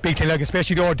real big thing. Like,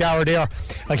 especially though Dara there,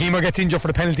 like, Emer gets injured for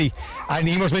the penalty, and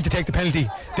Emer's meant to take the penalty.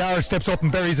 Dara steps up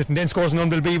and buries it, and then scores an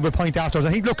unbelievable point afterwards.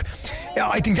 I think, look,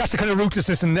 I think that's the kind of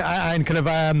ruthlessness and kind of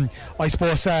I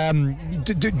suppose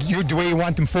the way you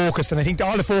want them focused. And I think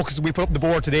all the focus we put up on the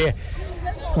board today,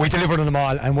 we delivered on them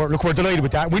all, and we're delighted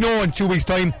with that. We know in 2 weeks'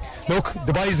 time, look,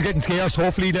 the boys are getting scarce.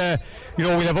 Hopefully,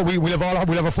 we'll have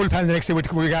a full panel the next day with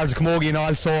regards to Camogie and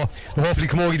all. So hopefully,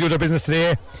 Camogie do their business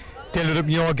today.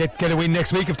 They'll get a win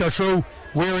next week if they're through.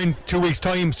 We're in 2 weeks'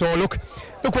 time. So look,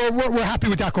 we're happy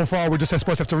with that going forward. We just, I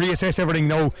suppose, have to reassess everything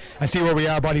now and see where we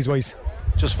are bodies wise.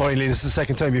 Just finally, this is the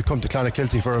second time you've come to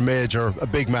Clonakilty for a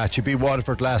big match. You beat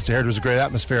Waterford last year. There was a great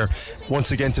atmosphere.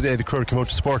 Once again today, the crowd came out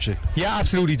to support you. Yeah,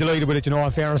 absolutely delighted with it.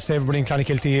 In fairness to everybody in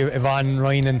Clonakilty, Yvonne,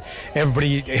 Ryan, and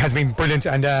everybody has been brilliant.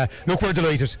 And look, we're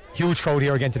delighted. Huge crowd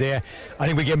here again today. I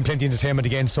think we gave them plenty of entertainment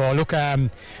again. So look,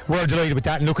 we're delighted with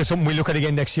that. And look, it's something we look at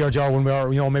again next year, Joe, when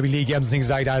we're maybe league games and things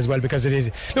like that as well, because it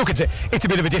is. Look, it's a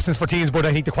bit of a distance for teams, but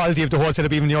I think the quality of the whole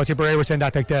setup, even Tipperary was saying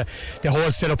that, like, the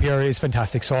whole setup here is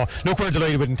fantastic. So look, we're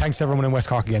delighted with it, and thanks to everyone in West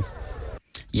Cork again.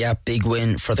 Yeah, big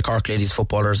win for the Cork ladies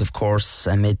footballers, of course,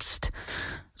 amidst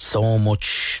so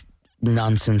much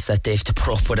nonsense that they have to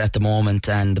put up with at the moment,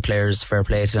 and the players, fair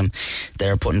play to them,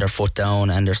 they're putting their foot down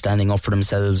and they're standing up for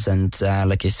themselves, and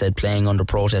like you said, playing under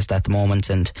protest at the moment,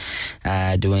 and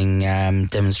doing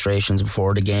demonstrations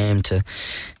before the game to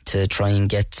try and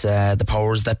get the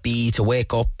powers that be to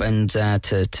wake up and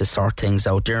to sort things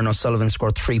out. Darren O'Sullivan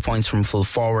scored 3 points from full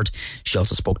forward. She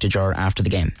also spoke to Ger after the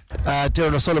game.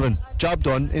 Darren O'Sullivan, job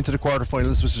done into the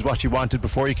quarterfinals, which is what you wanted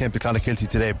before you came to Clonakilty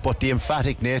today, but the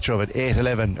emphatic nature of it,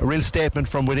 8-11, a real statement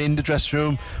from within the dressing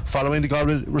room following the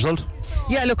Galway result.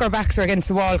 Yeah, look, our backs were against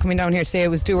the wall coming down here today. It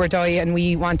was do or die, and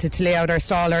we wanted to lay out our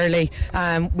stall early.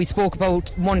 We spoke about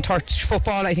one-touch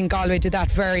football. I think Galway did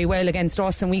that very well against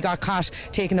us, and we got caught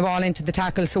taking the ball into the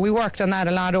tackle, so we worked on that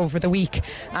a lot over the week,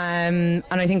 and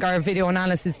I think our video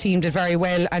analysis team did very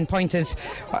well and pointed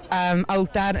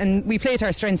out that, and we played to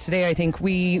our strengths today. I think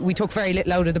we took very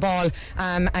little out of the ball,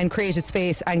 and created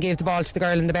space and gave the ball to the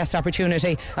girl in the best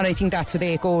opportunity, and I think that's where the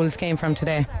 8 goals came from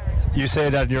today. You say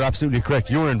that, and you're absolutely correct.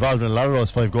 You were involved in a lot of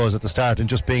those 5 goals at the start, and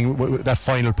just being that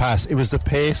final pass, it was the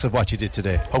pace of what you did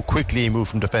today, how quickly you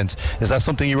moved from defence. Is that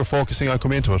something you were focusing on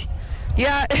coming into it?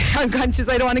 Yeah, I'm conscious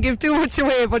I don't want to give too much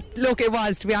away, but look, it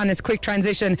was, to be honest, quick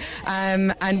transition,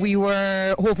 and we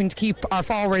were hoping to keep our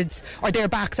forwards or their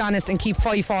backs honest and keep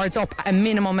 5 forwards up a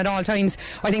minimum at all times.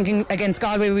 I think against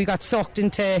Galway we got sucked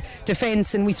into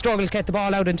defence and we struggled to get the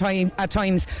ball out at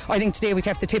times. I think today we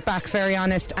kept the tip backs very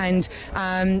honest and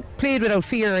played without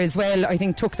fear as well. I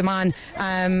think took them on,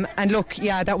 and look,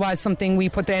 yeah, that was something we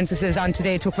put the emphasis on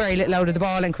today. Took very little out of the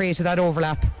ball and created that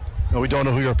overlap. Now, we don't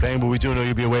know who you're playing, but we do know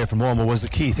you'll be away from home. What was the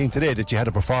key thing today? That you had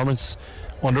a performance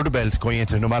under the belt going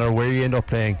into, no matter where you end up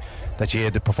playing, that you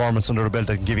had the performance under the belt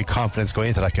that can give you confidence going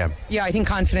into that game? Yeah, I think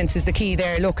confidence is the key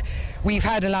there. Look, we've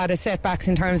had a lot of setbacks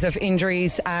in terms of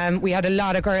injuries. We had a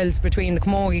lot of girls between the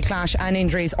Camogie clash and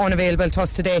injuries unavailable to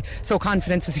us today, so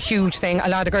confidence was a huge thing. A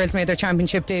lot of girls made their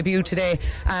championship debut today,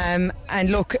 and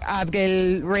look,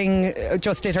 Abigail Ring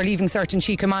just did her leaving cert and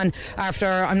she came on after,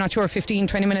 I'm not sure,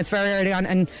 15-20 minutes very early on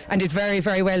and did very,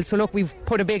 very well. So look, we've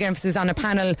put a big emphasis on a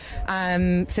panel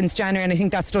since January, and I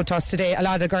think that stood to us today. A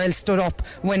lot of the girls stood up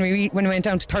when we went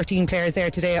down to 13 players there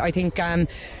today. I think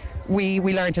we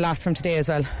learned a lot from today as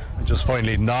well. And just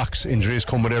finally, knocks, injuries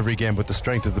come with every game, but the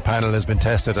strength of the panel has been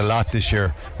tested a lot this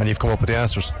year, and you've come up with the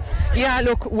answers. Yeah,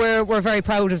 look, we're very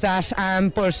proud of that,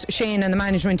 but Shane and the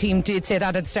management team did say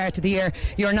that at the start of the year.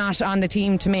 You're not on the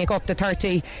team to make up the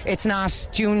 30. It's not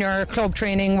junior club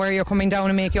training where you're coming down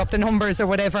and making up the numbers or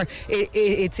whatever.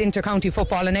 It's inter-county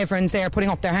football, and everyone's there putting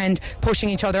up their hand, pushing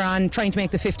each other on, trying to make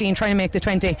the 15, trying to make the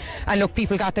 20. And look,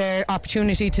 people got their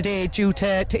opportunity today due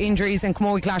to injuries and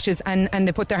Camogie clashes, and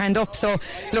they put their hand up. So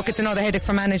look, it's another headache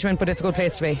for management, but it's a good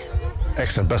place to be.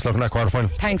 Excellent, best luck in that quarter final.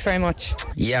 Thanks very much.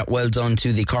 Yeah, well done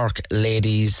to the Cork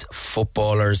ladies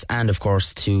footballers, and of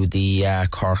course to the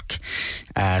Cork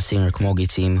senior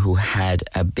Camogie team, who had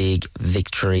a big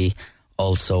victory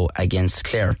also against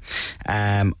Clare.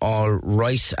 All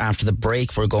right, after the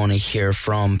break we're going to hear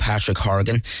from Patrick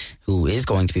Horgan, who is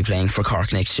going to be playing for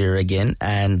Cork next year again,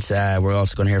 and we're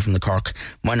also going to hear from the Cork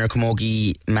minor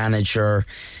camogie manager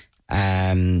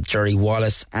Jerry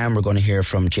Wallace, and we're going to hear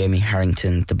from Jamie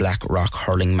Harrington, the Blackrock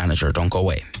hurling manager. Don't go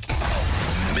away.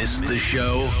 Missed the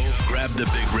show? Grab the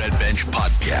Big Red Bench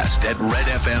podcast at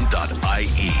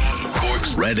redfm.ie.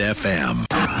 Cork's Red FM.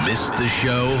 Missed the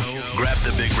show? Grab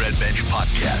the Big Red Bench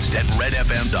podcast at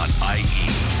redfm.ie.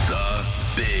 The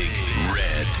Big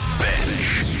Red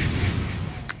Bench.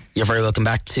 You're very welcome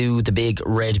back to the Big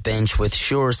Red Bench with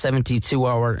Sure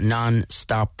 72-hour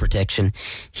non-stop protection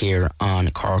here on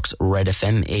Cork's Red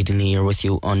FM. Aidan here with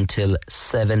you until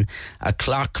 7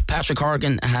 o'clock. Patrick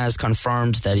Horgan has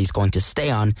confirmed that he's going to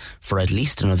stay on for at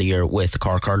least another year with the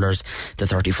Cork Hurlers. The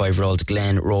 35-year-old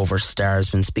Glen Rovers star has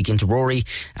been speaking to Rory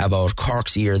about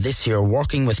Cork's year this year,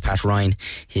 working with Pat Ryan,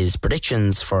 his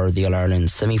predictions for the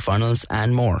All-Ireland semi-finals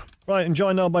and more. Right, and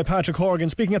joined now by Patrick Horgan,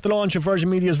 speaking at the launch of Virgin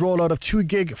Media's rollout of 2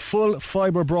 gig full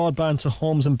fibre broadband to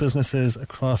homes and businesses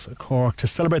across Cork. To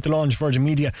celebrate the launch, Virgin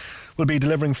Media will be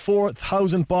delivering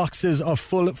 4,000 boxes of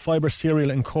full fibre cereal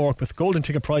in Cork with golden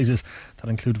ticket prizes that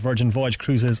include Virgin Voyage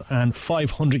cruises and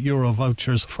 €500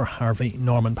 vouchers for Harvey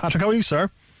Norman. Patrick, how are you, sir?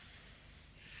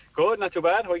 Good, not too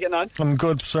bad. How are you getting on? I'm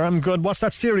good, sir, I'm good. What's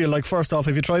that cereal like, first off?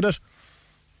 Have you tried it?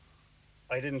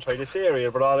 I didn't try the cereal,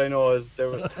 but all I know is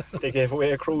they gave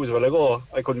away a cruise a while ago.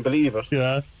 I couldn't believe it.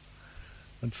 Yeah.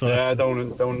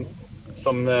 Down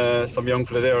some young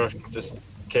fella there just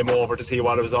came over to see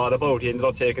what it was all about. He ended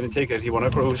up taking a ticket. He won a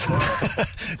cruise.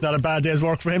 Not a bad day's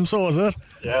work for him, so is it?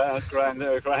 Yeah, that's grand,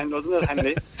 wasn't it?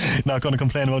 Handy. Not going to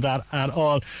complain about that at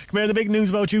all. Come here, the big news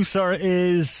about you, sir,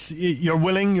 is you're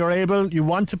willing, you're able, you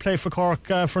want to play for Cork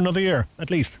for another year,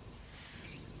 at least.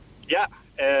 Yeah,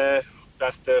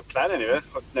 that's the plan anyway.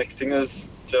 Next thing is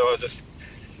just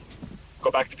go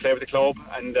back to play with the club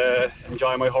and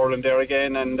enjoy my hurling there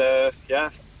again, and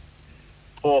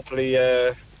hopefully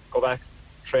go back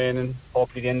training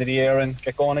hopefully the end of the year and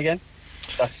get going again.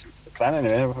 That's the plan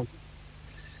anyway.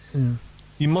 Yeah.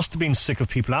 You must have been sick of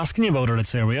people asking you about it, I'd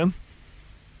say, were you?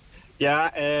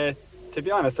 Yeah, to be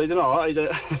honest, I don't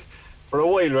know. For a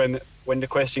while when the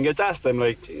question gets asked, I'm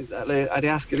like, are they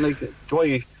asking, like,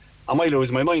 am I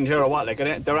losing my mind here or what? Like,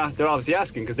 they're obviously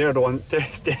asking because they're the one they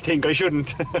think I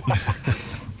shouldn't.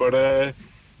 But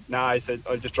I said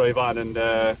I'll just drive on, and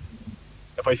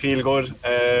if I feel good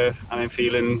and I'm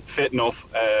feeling fit enough,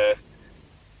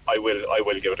 I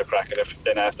will give it a crack. And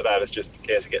then after that, it's just a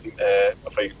case of getting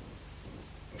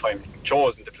if I'm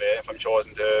chosen to play, if I'm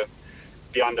chosen to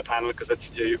be on the panel, because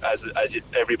it's as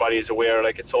everybody is aware,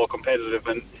 like, it's so competitive.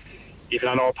 And even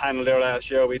on our panel there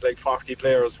last year, we had like 40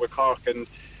 players with Cork, and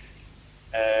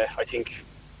I think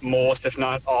most, if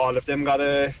not all of them, got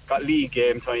league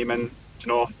game time, and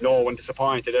no one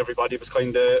disappointed. Everybody was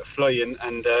kind of flying,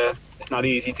 and it's not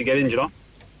easy to get in,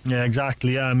 Yeah,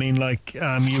 exactly. Yeah, I mean, like,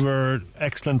 you were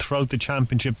excellent throughout the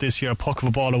championship this year, a puck of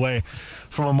a ball away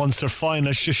from a Munster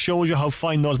final. It just shows you how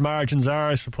fine those margins are,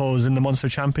 I suppose, in the Munster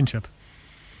championship.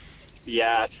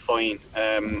 Yeah, it's fine.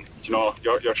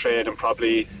 You're training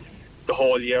probably the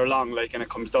whole year long, like, and it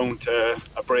comes down to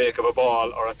a break of a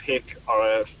ball or a pick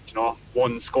or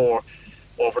one score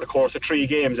over the course of 3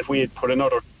 games. If we had put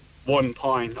another 1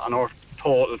 point on our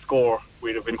total score,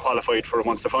 we'd have been qualified for a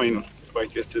Munster final.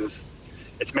 Like, it's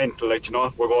mental, like,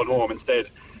 we're going home instead.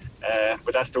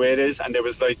 But that's the way it is. And there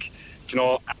was, like,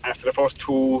 after the first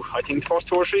 2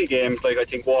 or 3 games, like, I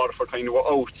think Waterford kind of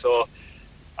were out, so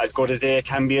as good as they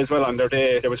can be as well on their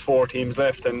day, there was 4 teams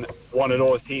left, and one of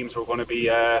those teams were going to be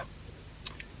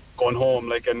going home,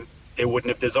 like, and they wouldn't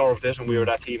have deserved it, and we were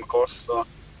that team, of course. So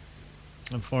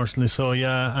unfortunately, so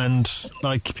yeah. And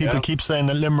like, people keep saying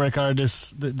that Limerick are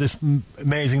this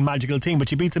amazing magical team, but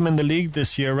you beat them in the league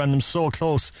this year, ran them so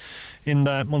close in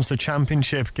that Munster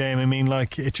Championship game. I mean,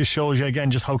 like, it just shows you again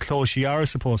just how close you are, I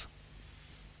suppose.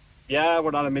 Yeah,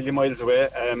 we're not a million miles away.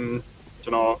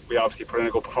 We obviously put in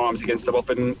a good performance against them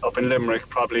up in Limerick.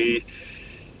 Probably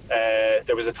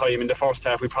there was a time in the first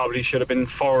half we probably should have been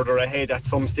further ahead at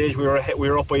some stage. We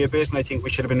were up by a bit, and I think we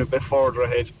should have been a bit further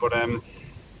ahead. But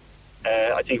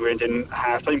I think we went in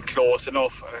half time close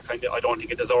enough. I don't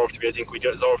think it deserved to be. I think we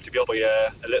deserved to be up by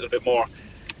a little bit more.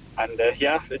 And that's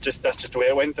just the way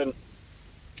it went. And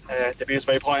the abuse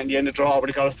by a point in the end of the draw, but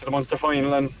it got us to the Munster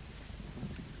final. And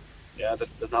yeah,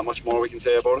 there's not much more we can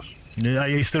say about it. Yeah, are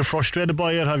you still frustrated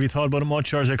by it? Have you thought about it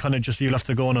much, or is it kind of just you'll have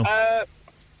to go now?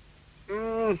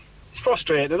 It's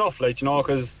frustrating enough, like,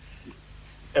 because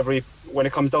when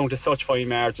it comes down to such fine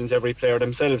margins, every player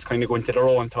themselves kind of go into their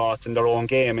own thoughts and their own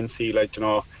game and see, like,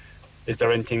 is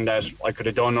there anything that I could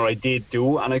have done or I did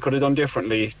do and I could have done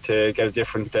differently to get a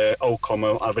different outcome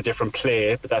of a different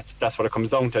play? But that's what it comes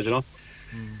down to, you know.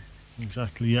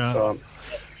 Exactly, yeah. So,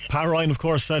 Pat Ryan, of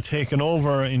course, taken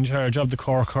over in charge of the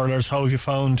Cork hurlers. How have you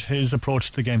found his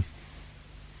approach to the game?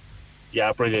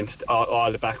 Yeah, brilliant.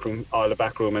 All the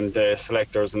backroom and the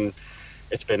selectors, and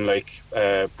it's been like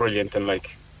brilliant, and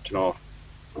like, you know,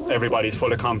 everybody's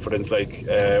full of confidence, like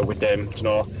with them, you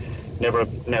know. Never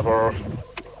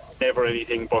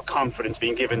anything but confidence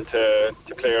being given to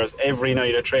players every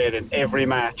night of training, every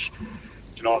match.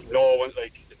 You know, no one,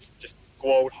 like, it's just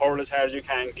go out, hurl as hard as you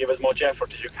can, give as much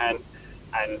effort as you can,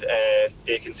 and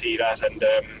they can see that, and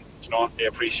you know, they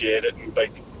appreciate it, and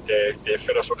like they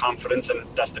fill us with confidence, and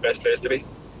that's the best place to be.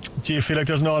 Do you feel like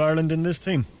there's an All-Ireland in this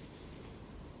team?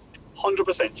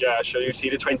 100%, yeah. Sure, you see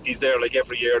the 20s there, like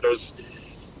every year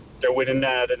they're winning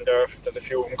that, and there's a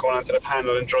few of them going onto the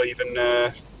panel and driving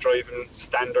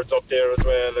standards up there as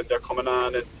well, and they're coming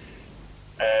on, and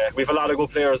we've a lot of good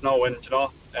players now, and you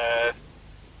know,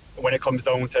 when it comes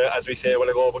down to, as we say, when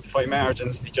I go about the fine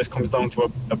margins, it just comes down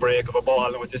to a break of a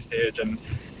ball now at this stage, and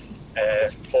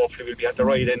hopefully we'll be at the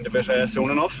right end of it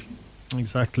soon enough.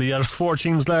 Exactly. Yeah, there's 4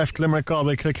 teams left: Limerick,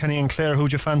 Galway, Kilkenny and Clare.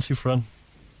 Who'd you fancy for them?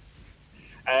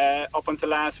 Up until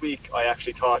last week I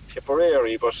actually thought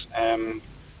Tipperary, but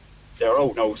they're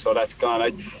out now, so that's gone.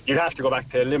 You'd have to go back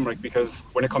to Limerick, because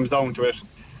when it comes down to it,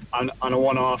 on a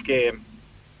one-off game,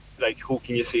 like, who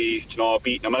can you see, you know,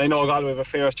 beating them? And I know Galway have a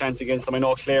fair chance against them. I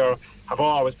know Clare have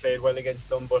always played well against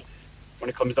them, but when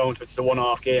it comes down to it, it's the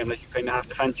one-off game. Like, you kind of have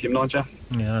to fancy them, don't you?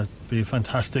 Yeah, it'd be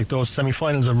fantastic. Those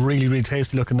semi-finals are really, really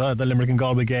tasty looking. The Limerick and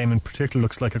Galway game in particular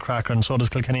looks like a cracker, and so does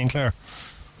Kilkenny and Clare.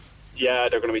 Yeah,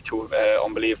 they're going to be 2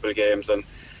 unbelievable games, and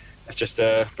it's just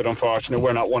a bit unfortunate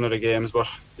we're not one of the games, but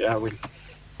yeah, we'll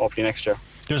hopefully next year.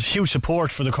 There's huge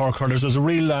support for the Cork hurlers. There's a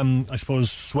real, I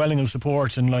suppose, swelling of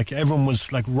support, and like everyone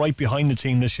was like right behind the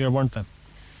team this year, weren't they?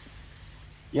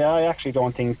 Yeah, I actually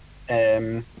don't think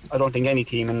any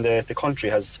team in the country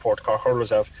has support Cork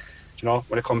hurlers have. You know,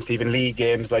 when it comes to even league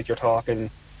games, like you're talking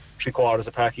 3/4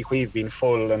 of Páirc Uí Chaoimh being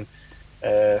full, and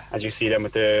as you see them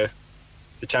with the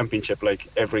championship, like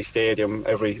every stadium,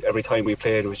 every time we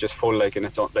played, it was just full, like, and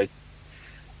it's not like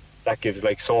that gives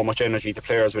like so much energy to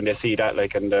players when they see that,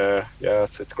 like, and yeah,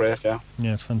 it's great. Yeah,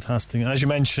 it's fantastic. And as you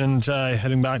mentioned,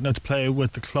 heading back now to play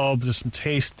with the club, there's some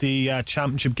tasty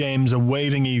championship games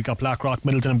awaiting you. You've got Blackrock,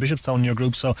 Middleton and Bishopstown in your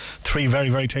group, so 3 very,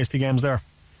 very tasty games there.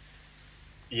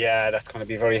 Yeah, that's going to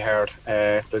be very hard.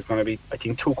 There's going to be, I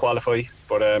think, 2 qualify,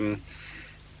 but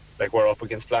like, we're up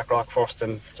against Blackrock first,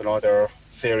 and you know, they're a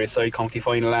serious side, county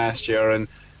final last year, and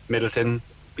Middleton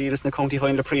beat us in the county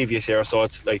final the previous year, so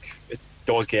it's like,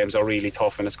 those games are really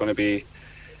tough, and it's going to be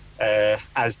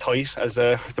as tight as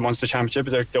the Munster Championship.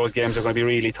 Those games are going to be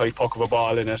really tight, puck of a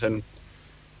ball in it, and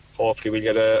hopefully we'll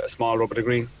get a small rub of the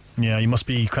green. Yeah, you must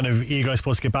be kind of eager, I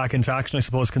suppose, to get back into action, I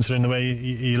suppose, considering the way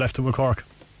you left it with Cork.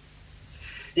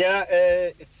 Yeah,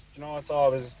 it's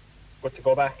always good to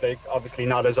go back, like, obviously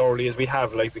not as early as we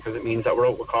have, like, because it means that we're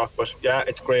out with Cork, but yeah,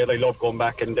 it's great. I love going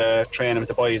back and training with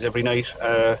the boys every night,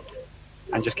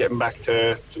 and just getting back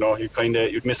to, you know,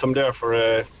 you'd miss them there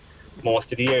for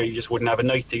most of the year. You just wouldn't have a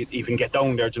night to even get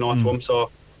down there, you know, to them, so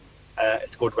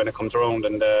it's good when it comes around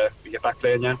and we get back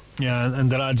playing. Yeah, and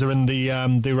the lads are in the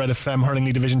RedFM Hurling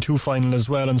League Division 2 final as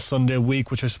well on Sunday week,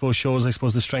 which I suppose shows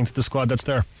the strength of the squad that's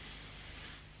there.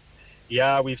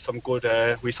 Yeah, we've some good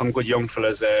young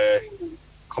fellas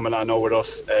coming on now with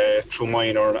us through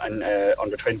minor and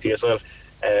under 20 as well.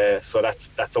 So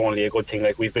that's only a good thing.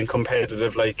 Like, we've been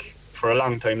competitive, like, for a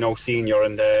long time now, senior,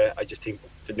 and I just think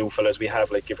the new fellas we have,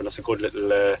 like, giving us a good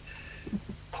little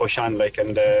push on, like,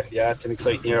 and yeah, it's an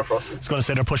exciting year for us. I was going to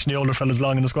say, they're pushing the older fellas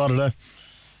along in the squad, are they?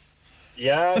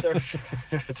 Yeah,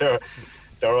 they're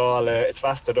all it's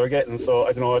faster they're getting, so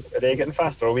I don't know, are they getting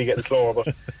faster or are we getting slower?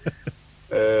 But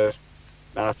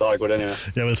no, it's all good anyway.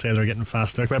 Yeah, we'll say they're getting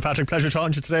faster. Well, Patrick, pleasure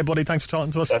talking to you today, buddy. Thanks for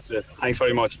talking to us. That's it. Thanks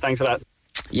very much. Thanks for that.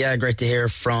 Yeah, great to hear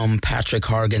from Patrick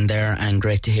Horgan there, and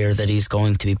great to hear that he's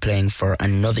going to be playing for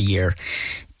another year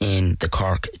in the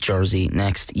Cork jersey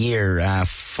next year.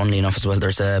 Funnily enough as well,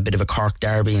 there's a bit of a Cork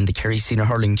derby in the Kerry Senior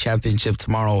Hurling Championship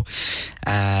tomorrow.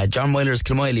 John Wyler's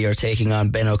Kilmoyley are taking on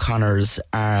Ben O'Connor's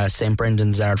St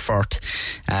Brendan's Ardfort.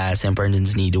 St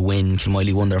Brendan's need a win.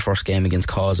 Kilmoyley won their first game against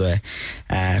Causeway,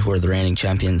 who are the reigning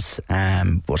champions.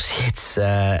 But it's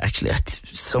actually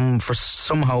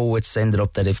somehow it's ended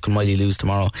up that if Kilmoyley lose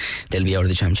tomorrow, they'll be out of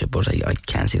the championship. But I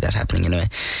can't see that happening anyway.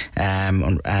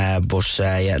 But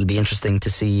yeah, it'll be interesting to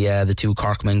see the two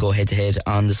Cork men go head to head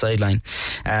on the sideline.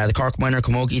 The Cork Minor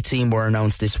Camogie team were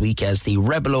announced this week as the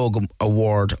Rebel Oak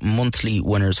Award monthly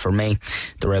winners for May.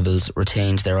 The Rebels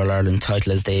retained their All-Ireland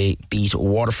title as they beat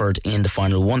Waterford in the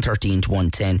final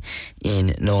 113-110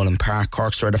 in Nolan Park.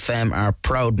 Cork's RedFM are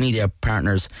proud media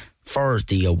partners for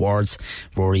the awards.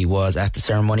 Rory was at the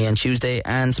ceremony on Tuesday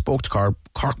and spoke to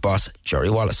Cork boss Jerry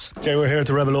Wallace. Jerry, we're here at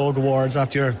the Rebel Oak Awards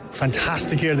after your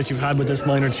fantastic year that you've had with this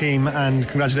minor team, and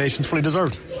congratulations, fully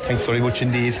deserved. Thanks very much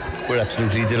indeed. We're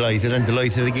absolutely delighted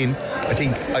again. I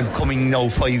think I'm coming now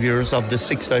 5 years of the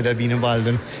 6 that I've been involved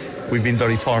in. We've been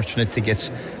very fortunate to get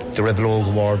the Rebel Oak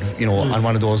Award, on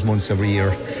one of those months every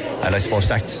year. And I suppose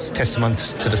that's testament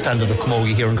to the standard of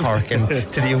camogie here in Cork and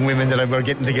to the young women that we're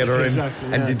getting together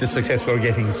and the success we're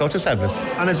getting. So it's fabulous.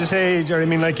 And as you say, Jerry,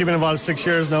 you've been involved 6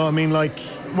 years now.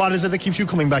 What is it that keeps you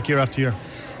coming back year after year?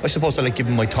 I suppose I like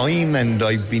giving my time, and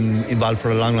I've been involved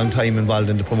for a long time, involved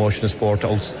in the promotion of sport.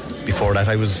 Before that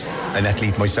I was an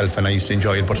athlete myself and I used to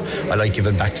enjoy it, but I like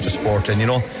giving back to the sport, and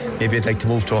maybe I'd like to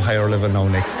move to a higher level now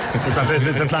next. Is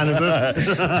that the plan, is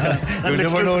it? You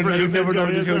never know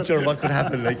in the future what could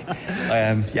happen.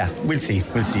 We'll see.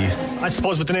 I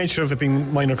suppose with the nature of it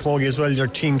being minor camogie as well, your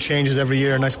team changes every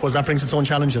year, and I suppose that brings its own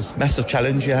challenges. Massive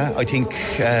challenge, yeah. I think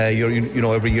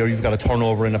every year you've got a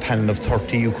turnover in a panel of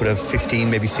 30. You could have 15,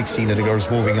 maybe 16 of the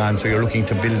girls moving on, so you're looking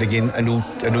to build again a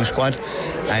new squad.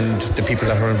 And the people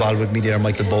that are involved with me there,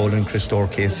 Michael Boland, Chris Dorr,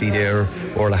 Casey there,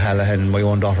 Orla Hallahan, my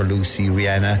own daughter Lucy,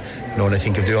 Rihanna, and I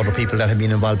think of the other people that have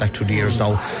been involved back through the years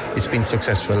now. It's been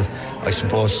successful. I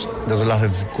suppose there's a lot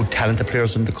of good talented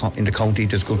players in the county.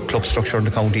 There's good club structure in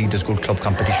the county. There's good club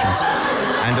competitions,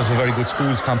 and there's a very good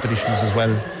schools competitions as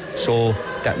well. So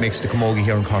that makes the camogie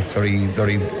here in Cork very,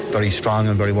 very, very strong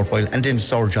and very worthwhile. And then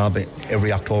it's our job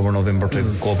every October, November to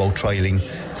go about trialling,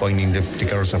 finding the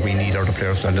girls that we need or the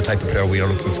players and the type of player we are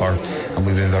looking for. And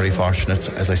we've been very fortunate,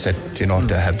 as I said, to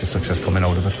have the success coming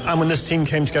out of it. And when this team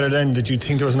came together then, did you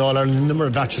think there was an All-Ireland number, or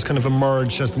that just kind of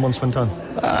emerged as the months went on?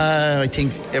 I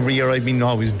think every year I've been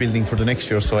always building for the next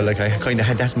year, so I kind of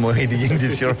had that in my head again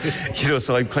this year.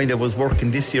 So I kind of was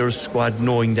working this year's squad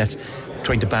knowing that,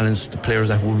 trying to balance the players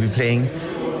that will be playing,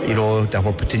 that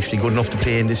were potentially good enough to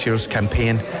play in this year's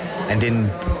campaign. And then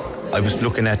I was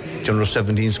looking at General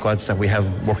 17 squads that we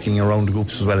have working around the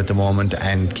groups as well at the moment,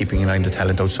 and keeping an eye on the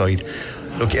talent outside.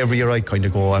 Look, every year I kind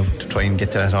of go out to try and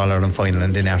get to that All-Ireland final,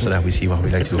 and then after that we see what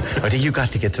we like to do. I think you've got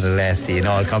to get to the last day in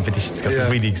all competitions, because it's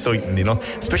really exciting,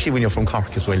 especially when you're from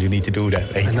Cork as well. You need to do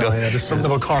that. There's something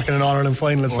about Cork in an All-Ireland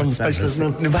final. It's something special,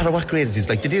 isn't it? No matter what grade it is.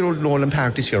 Like the day old Nolan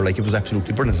Park this year, it was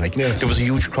absolutely brilliant. There was a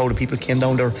huge crowd of people came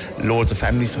down there, loads of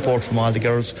family support from all the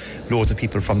girls, loads of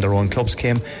people from their own clubs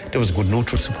came. There was good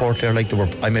neutral support there.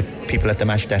 I met people at the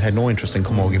match that had no interest in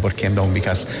camogie but came down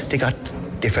because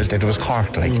they felt that it was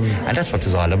Cork, and that's what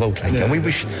it's all about. And we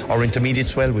wish our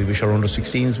intermediates well, we wish our under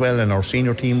 16s well, and our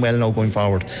senior team well now going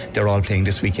forward. They're all playing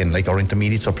this weekend. Our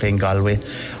intermediates are playing Galway,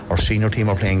 our senior team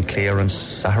are playing Clare on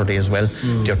Saturday as well.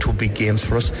 They're two big games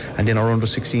for us, and then our under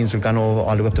 16s have gone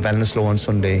all the way up to Ballinasloe on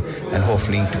Sunday, and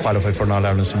hopefully to qualify for an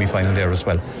All-Ireland semi-final there as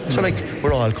well. So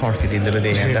we're all Cork at the end of the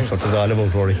day, and that's what it's all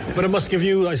about, Rory. But it must give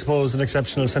you, I suppose, an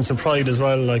exceptional sense of pride as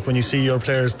well, when you see your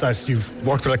players that you've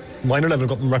worked with minor level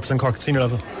go and represent Cork at senior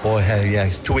level. Oh hell yeah,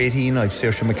 it's 218. I've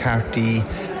Saoirse McCarthy,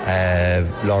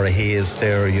 Laura Hayes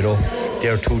there,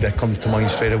 they're two that come to mind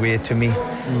straight away to me.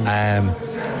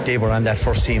 They were on that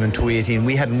first team in 218.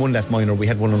 We hadn't won that minor, we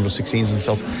had won under 16s and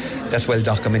stuff. That's well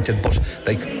documented, but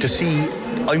to see,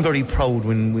 I'm very proud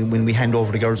when we hand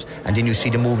over the girls and then you see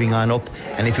them moving on up,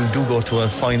 and if you do go to a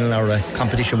final or a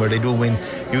competition where they do win,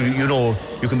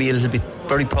 you can be a little bit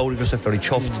very proud of yourself, very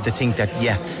chuffed to think that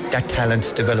that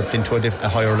talent developed into a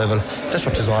higher level. That's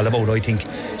what it's all about. I think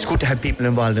it's good to have people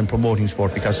involved in promoting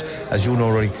sport, because as you know,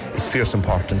 Rory, it's fierce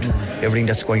important. Everything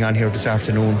that's going on here this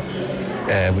afternoon,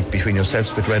 between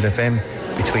yourselves, with Red FM,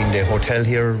 between the hotel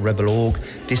here, Rebel Oak,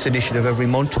 this initiative every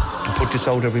month, to put this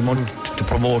out every month to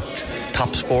promote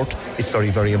top sport, it's very,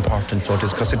 very important. So it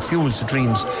is, because it fuels the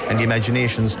dreams and the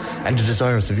imaginations and the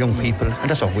desires of young people, and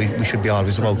that's what we should be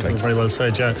always about. Very well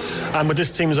said, yeah. And with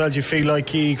this team as well, do you feel like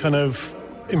he kind of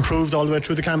improved all the way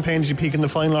through the campaign? Did you peak in the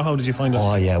final, or how did you find it?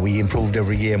 Oh yeah, we improved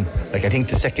every game. I think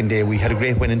the second day we had a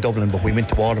great win in Dublin, but we went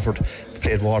to Waterford,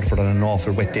 played Waterford on an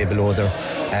awful wet day below there.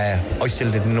 I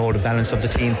still didn't know the balance of the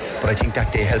team, but I think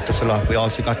that day helped us a lot. We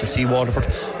also got to see Waterford.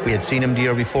 We had seen them the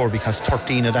year before, because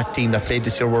 13 of that team that played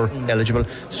this year were eligible.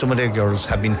 Some of their girls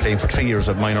have been playing for 3 years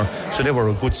at minor, so they were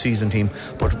a good season team.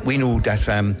 But we knew that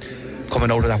coming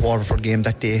out of that Waterford game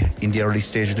that day in the early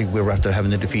stage league, we were after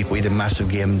having a defeat. We had a massive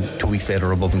game 2 weeks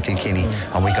later above in Kilkenny,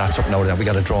 and we got something out of that. We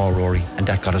got a draw, Rory, and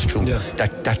that got us through.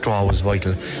 That draw was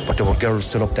vital, but there were girls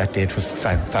still up that day. It was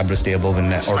fabulous day above in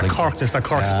that Cork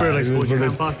spirit, I suppose.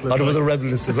 There was a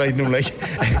rebelness inside them, like,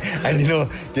 and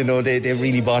you know they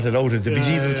really bought it out. The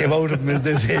bejesus came out of them, as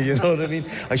they say. You know what I mean?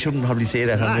 I shouldn't probably say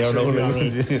that on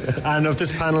there. And of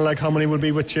this panel, like, how many will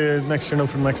be with you next year now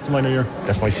for the next minor year?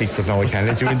 That's my secret now. I can't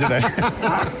let you into that.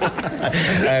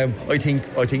 I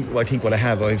think what I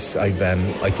have, I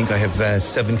think I have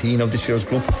 17 of this year's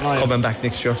group coming back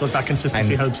next year. So that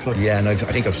consistency helps. Like. Yeah, and I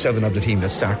think I've 7 of the team that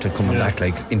started coming back,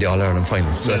 like in the All Ireland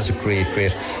final. So that's a great.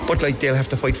 But like they'll have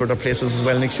to fight for their places as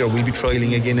well next year. We'll be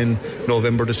trialling again in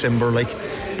November, December, like.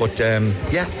 But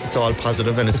it's all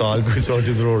positive and it's all good. So it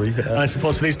is, Rory. And I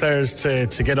suppose for these players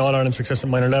to get All Ireland success at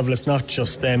minor level, it's not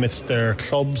just them, it's their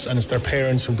clubs and it's their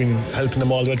parents who've been helping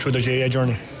them all the way through their GAA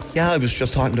journey. Yeah, I was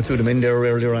just talking to a few of them in there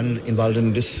earlier on, involved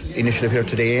in this initiative here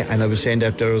today, and I was saying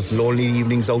that there's lonely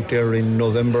evenings out there in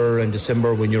November and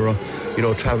December when you're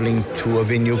travelling to a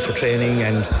venue for training,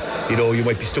 and you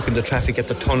might be stuck in the traffic at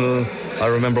the tunnel. I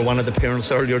remember one of the parents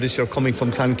earlier this year coming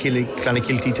from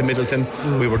Clonakilty to Middleton.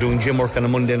 We were doing gym work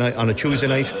on a Tuesday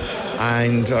night,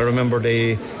 and I remember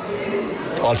the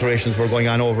alterations were going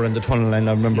on over in the tunnel, and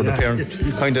I remember the parent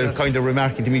kind of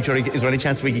remarking to me, Jerry, is there any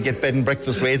chance we could get bed and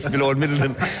breakfast rates below in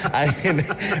Middleton? And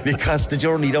because the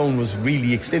journey down was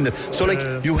really extended. So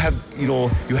you have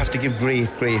to give great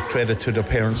credit to the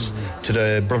parents, to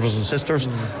the brothers and sisters,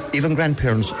 even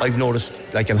grandparents. I've noticed,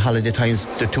 like in holiday times,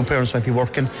 the 2 parents might be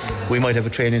working. We might have a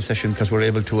training session because we're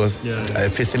able to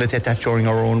facilitate that during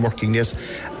our own working days.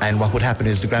 And what would happen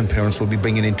is the grandparents will be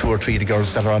bringing in 2 or 3 of the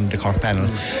girls that are on the Cork panel.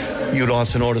 You'll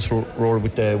also notice, Roar,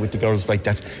 with the girls like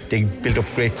that, they build up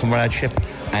great comradeship,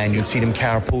 and you'll see them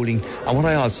carpooling. And what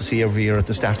I also see every year at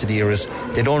the start of the year is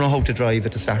they don't know how to drive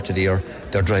at the start of the year.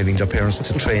 They're driving their parents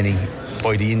to training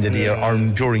by the end of the year or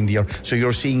during the year. So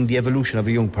you're seeing the evolution of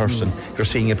a young person. You're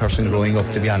seeing a person growing up,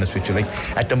 to be honest with you. Like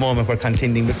at the moment we're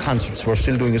contending with concerts. We're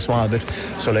still doing a small bit.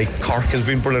 So like Cork has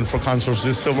been brilliant for concerts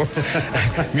this summer.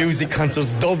 Music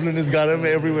concerts, Dublin has got them,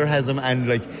 everywhere has them, and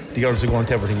like the girls are going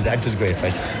to everything. That is great,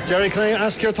 right? Jerry, can I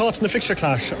ask your thoughts on the fixture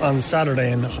clash on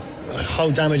Saturday, and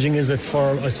how damaging is it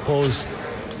for, I suppose,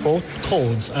 both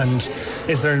codes, and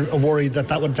is there a worry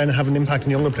that would then have an impact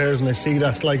on younger players, and they see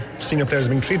that like senior players are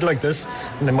being treated like this,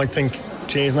 and they might think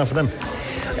GAA is not for them?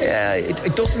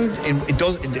 It doesn't. It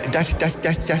does.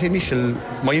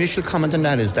 My initial comment on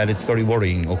that is that it's very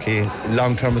worrying. Okay,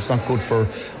 long term, it's not good for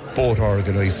both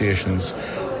organisations.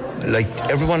 Like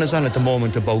everyone is on at the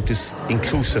moment about this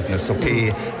inclusiveness,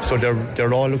 okay? So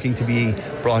they're all looking to be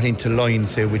brought into line,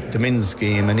 say, with the men's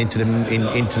game and into the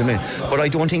men. But I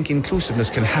don't think inclusiveness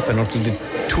can happen until the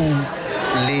 2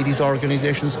 ladies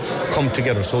organisations come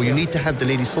together. So you need to have the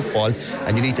ladies football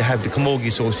and you need to have the Camogie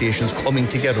associations coming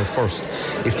together first.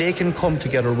 If they can come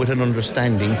together with an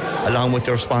understanding, along with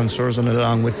their sponsors and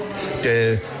along with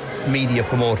the media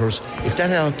promoters, if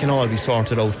that can all be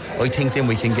sorted out, I think then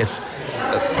we can get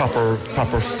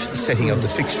proper setting of the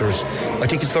fixtures. I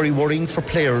think it's very worrying for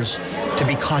players to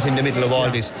be caught in the middle of all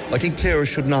this. I think players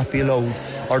should not be allowed,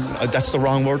 or that's the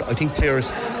wrong word. I think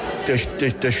players,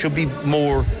 there should be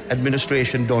more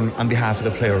administration done on behalf of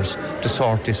the players to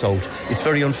sort this out. It's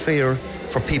very unfair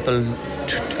for people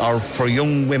or for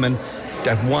young women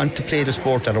that want to play the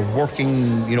sport, that are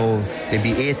working,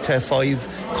 maybe 8 to 5,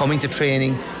 coming to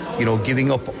training, giving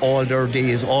up all their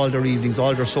days, all their evenings,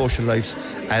 all their social lives,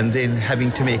 and then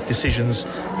having to make decisions,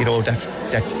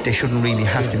 that they shouldn't really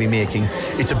have to be making.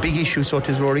 It's a big issue, so it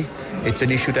is, Rory. It's an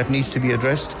issue that needs to be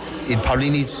addressed. It probably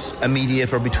needs a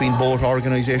mediator between both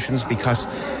organisations, because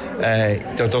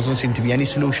there doesn't seem to be any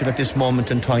solution at this moment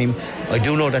in time. I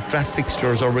do know that draft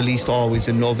fixtures are released always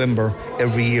in November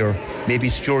every year. Maybe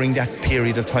it's during that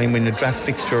period of time when the draft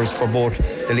fixtures for both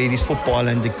the ladies football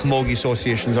and the Camogie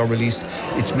associations are released.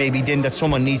 It's maybe then that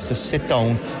someone needs to sit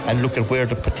down and look at where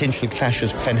the potential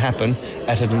clashes can happen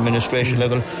at an administration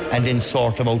level, and then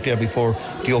sort them out there before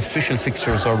the official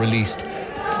fixtures are released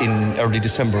in early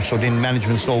December, so then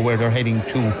managements know where they're heading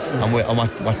to and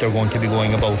what they're going to be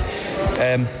going about.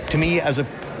 To me, as a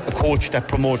coach that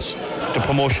promotes the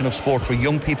promotion of sport for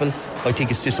young people, I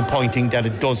think it's disappointing that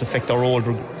it does affect our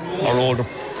older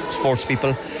sports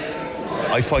people.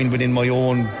 I find within my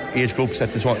own age groups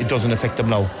that it doesn't affect them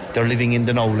now. They're living in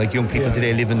the now. Like young people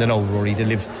today live in the now, Rory. They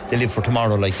live for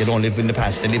tomorrow. Like they don't live in the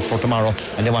past. They live for tomorrow,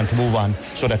 and they want to move on.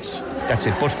 So that's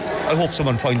it. But I hope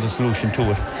someone finds a solution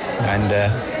to it, and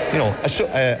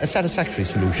a satisfactory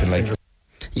solution. Like.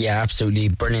 Yeah, absolutely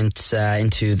brilliant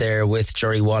into there with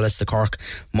Jerry Wallace, the Cork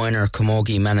minor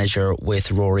camogie manager, with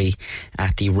Rory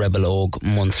at the Rebel Oak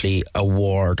Monthly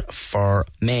Award for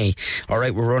May.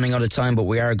 Alright, we're running out of time, but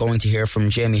we are going to hear from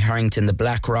Jamie Harrington, the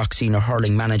Blackrock senior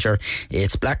hurling manager.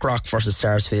 It's Blackrock versus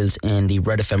Sarsfields in the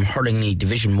RedFM Hurling League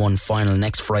Division 1 final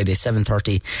next Friday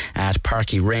 7:30 at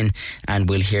Parky Rin, and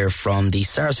we'll hear from the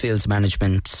Sarsfields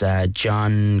management.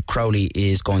 John Crowley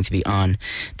is going to be on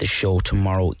the show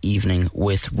tomorrow evening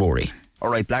with Rory.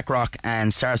 Alright, Blackrock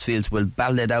and Sarsfields will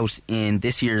battle it out in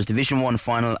this year's Division 1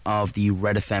 final of the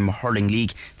RedFM Hurling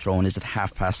League. Throw-in is at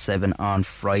 7:30 on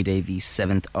Friday the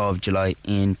 7th of July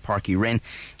in Parky Rin.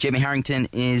 Jamie Harrington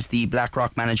is the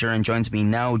Blackrock manager and joins me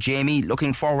now. Jamie,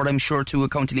 looking forward, I'm sure, to a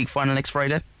County League final next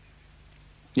Friday?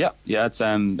 Yeah, it's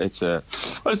a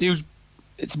huge,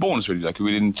 it's a bonus really. Like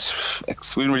we didn't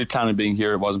really plan on being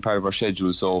here. It wasn't part of our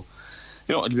schedule, so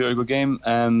it'll be a very good game.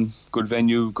 Good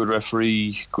venue, good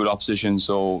referee, good opposition.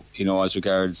 So as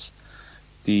regards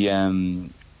the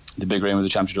big game of the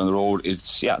championship down the road,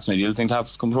 it's an ideal thing to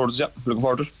have come forward. Yeah, looking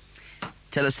forward to it.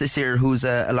 Tell us this year who's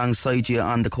alongside you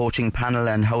on the coaching panel,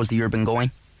 and how's the year been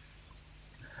going?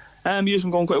 The year's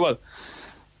been going quite well.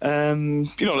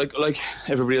 Like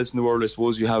everybody else in the world, I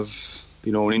suppose you have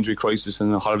an injury crisis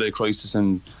and a holiday crisis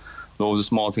and loads of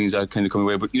small things that kind of come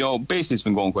away. But basically it's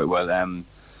been going quite well.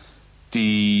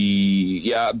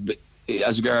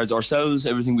 As regards ourselves,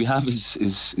 everything we have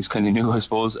is kind of new, I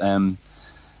suppose.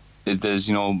 There's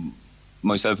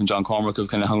myself and John Cormack have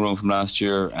kind of hung around from last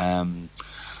year.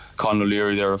 Conor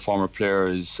O'Leary, there, a former player,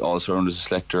 is also around as a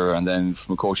selector. And then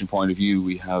from a coaching point of view,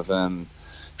 we have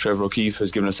Trevor O'Keefe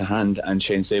has given us a hand, and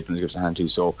Shane Stapleton has given us a hand too.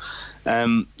 So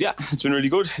it's been really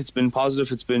good. It's been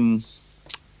positive. It's been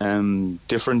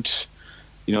different.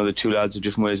 The two lads have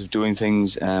different ways of doing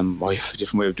things. I have a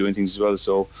different way of doing things as well.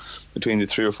 So between the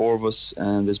three or four of us,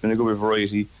 there's been a good bit of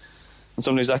variety. And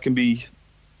sometimes that can be.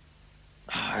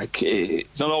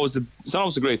 It's not always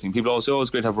a great thing. People always say, "Oh, it's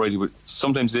great to have variety," but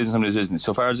sometimes it is, and sometimes it isn't.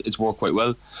 So far, it's worked quite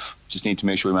well. Just need to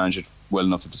make sure we manage it well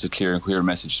enough that there's a clear and clear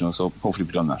message. So hopefully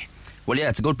we've done that. Well, yeah,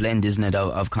 it's a good blend, isn't it,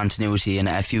 of continuity and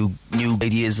a few new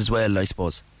ideas as well, I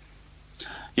suppose.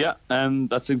 Yeah,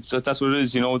 that's what it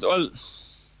is. Well.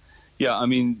 Yeah, I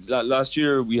mean, last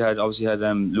year we had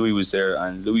Louis was there,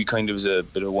 and Louis kind of is a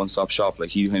bit of a one-stop shop. Like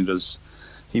he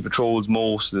patrols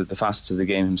most of the facets of the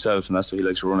game himself, and that's what he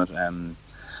likes to run it.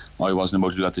 I wasn't able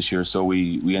to do that this year, so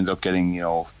we ended up getting,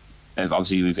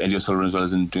 obviously we've Elliot Sullivan as well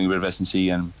as in doing a bit of S&C,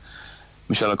 and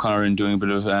Michelle O'Connor in doing a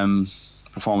bit of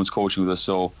performance coaching with us.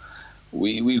 So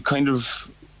we kind of,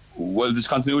 there's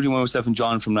continuity with myself and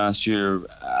John from last year.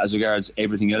 As regards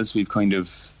everything else, we've kind of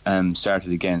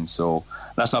started again. So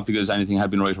that's not because anything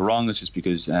had been right or wrong. It's just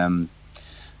because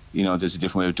there's a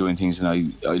different way of doing things, and I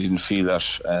didn't feel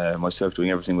that myself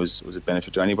doing everything was a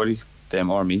benefit to anybody,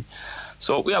 them or me.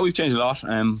 So yeah, we've changed a lot.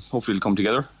 Hopefully it'll come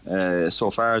together.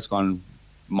 So far it's gone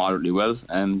moderately well,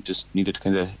 and just needed to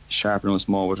kind of sharpen us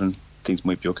more, and things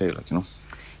might be okay.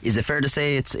 Is it fair to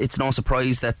say it's no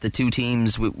surprise that the two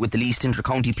teams with the least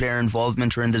inter-county player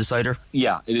involvement are in the decider?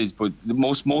 Yeah, it is. But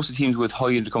most of the teams with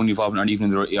high inter-county involvement aren't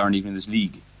even in this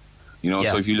league.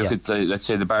 So if you look at let's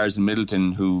say the Bars in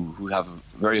Middleton, who have a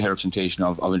very high representation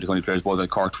of inter-county players, both at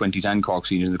Cork 20s and Cork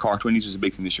Seniors, and the Cork 20s is a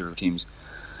big thing this year for teams.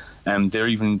 They're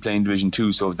even playing Division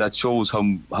 2, so that shows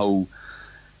how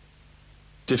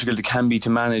difficult it can be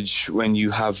to manage when you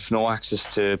have no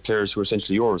access to players who are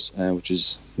essentially yours, which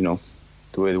is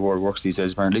the way the world works these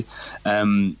days, apparently.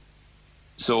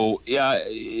 So yeah,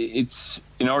 it's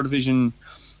in our division.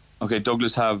 Okay,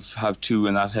 Douglas have two,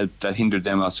 and that hindered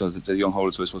them also. The young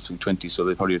holders were supposed to be 20, so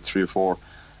they probably had 3 or 4.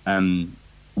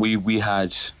 We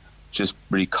had just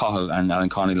really Cahill and Alan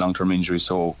Connolly long-term injuries,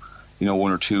 so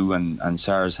 1 or 2, and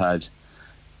SARS had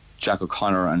Jack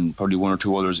O'Connor and probably 1 or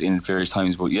 2 others in various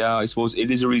times. But yeah, I suppose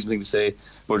it is a reasonable thing to say,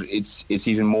 but it's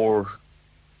even more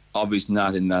obvious than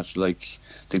that, in that like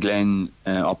the Glen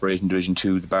operate in Division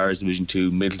 2, the Bars Division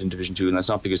 2, Middleton Division 2, and that's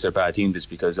not because they're bad teams, it's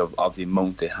because of the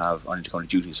amount they have on inter-county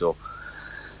duty. So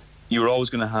you're always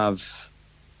going to have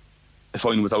a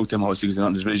final without them, obviously, because they're not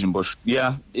in the division. But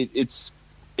yeah, it's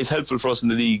helpful for us in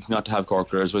the league not to have Cork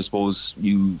players. But I suppose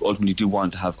you ultimately do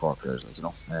want to have Cork players,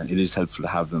 it is helpful to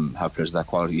have players of that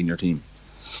quality in your team.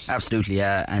 Absolutely,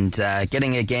 yeah. And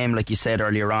getting a game, like you said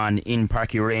earlier on, in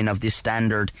Parky Rin of this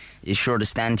standard is sure to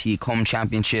stand to you come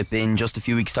championship in just a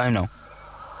few weeks' time now.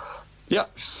 Yeah,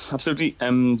 absolutely.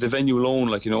 The venue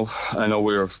alone, I know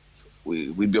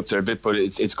we'd be up there a bit, but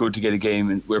it's good to get a game.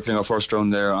 And we're playing our first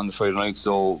round there on the Friday night,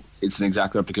 so it's an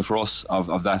exact replica for us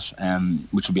of that,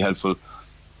 which will be helpful.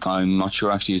 I'm not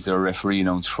sure actually is there a referee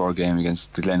announced for a game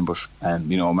against the Glen, but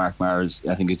Mark Mars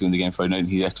I think is doing the game Friday night and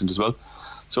he's excellent as well.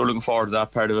 So we're looking forward to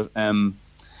that part of it.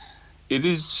 It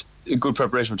is a good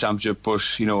preparation for championship, but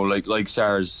like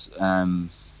SARS,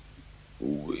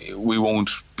 we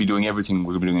won't be doing everything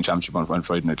we'll be doing in championship on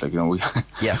Friday night.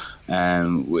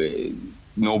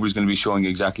 Nobody's going to be showing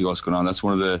exactly what's going on. That's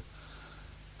one of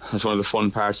the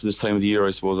fun parts of this time of the year,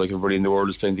 I suppose. Like, everybody in the world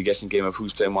is playing the guessing game of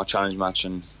who's playing what challenge match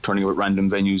and turning up at random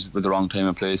venues with the wrong time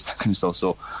and place, that kind of stuff.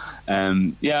 So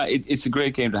it's a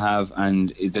great game to have,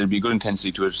 and there'll be good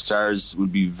intensity to it. Stars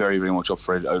would be very, very much up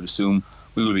for it, I would assume.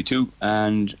 We will be too,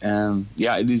 and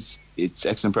it's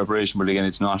excellent preparation, but again,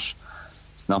 it's not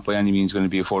by any means going to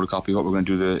be a photocopy of what we're going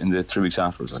to do in the 3 weeks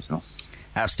afterwards,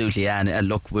 Absolutely, and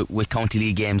look, with county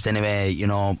league games anyway,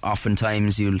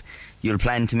 oftentimes you'll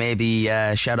plan to maybe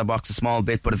shadow box a small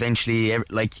bit, but eventually,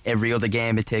 like every other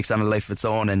game, it takes on a life of its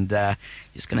own, and you're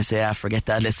just going to say, forget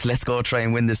that, let's go try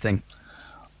and win this thing.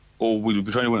 Oh, we'll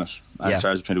be trying to win it. As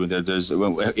far as we're trying to win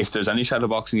there, if there's any shadow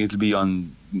boxing, it'll be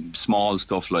on small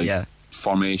stuff like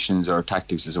formations or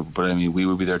tactics or something, but I mean, we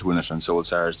will be there to win it, and so will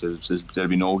SARS. There'll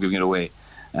be no giving it away,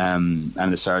 and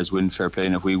the SARS win, fair play,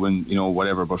 and if we win,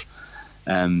 whatever, but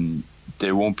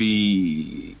there won't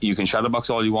be. You can shadow box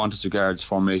all you want as regards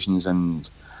formations and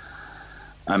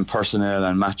personnel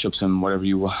and matchups and whatever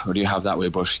you have that way,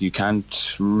 but you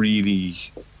can't really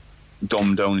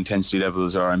dumb down intensity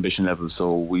levels or ambition levels.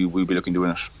 So we'll be looking to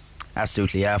win it.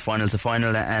 Absolutely, final's a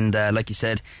final, and like you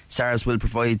said, SARS will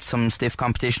provide some stiff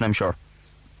competition, I'm sure.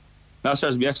 No,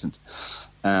 SARS will be excellent.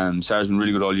 SARS has been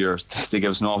really good all year. They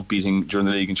gave us an off beating during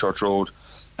the league in Church Road.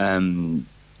 I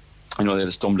know they had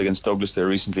a stumble against Douglas there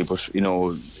recently, but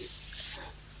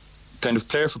kind of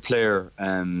player for player,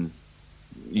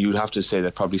 you'd have to say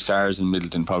that probably SARS and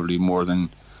Middleton probably more than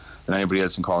anybody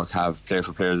else in Cork have player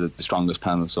for player the strongest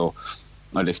panel. So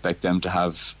I'd expect them to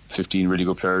have 15 really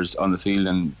good players on the field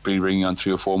and be bringing on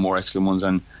 3 or 4 more excellent ones,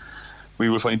 and we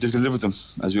will find it difficult to live with them,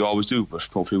 as we always do, but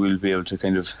hopefully we'll be able to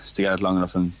kind of stay out long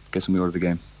enough and get something out of the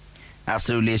game.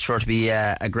 Absolutely, it's sure to be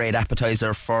a great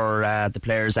appetizer for the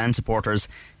players and supporters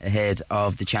ahead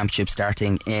of the championship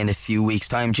starting in a few weeks'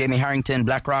 time. Jamie Harrington,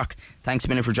 Blackrock, thanks a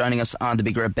million for joining us on the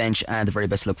Big Red Bench, and the very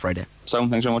best of luck Friday. So,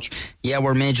 thanks very much. Yeah,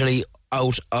 we're majorly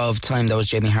out of time. That was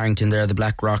Jamie Harrington there, the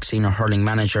Blackrock senior hurling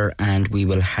manager, and we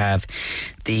will have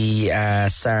the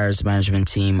SARS management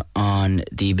team on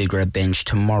the Big Red Bench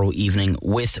tomorrow evening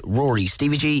with Rory.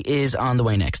 Stevie G is on the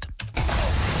way next.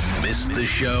 Missed the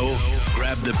show?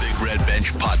 Grab the Big Red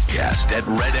Bench podcast at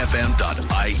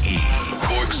redfm.ie.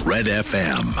 Cork's Red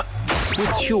FM.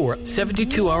 With Sure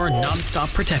 72-hour non-stop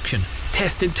protection,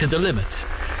 tested to the limits,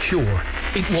 Sure,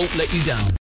 it won't let you down.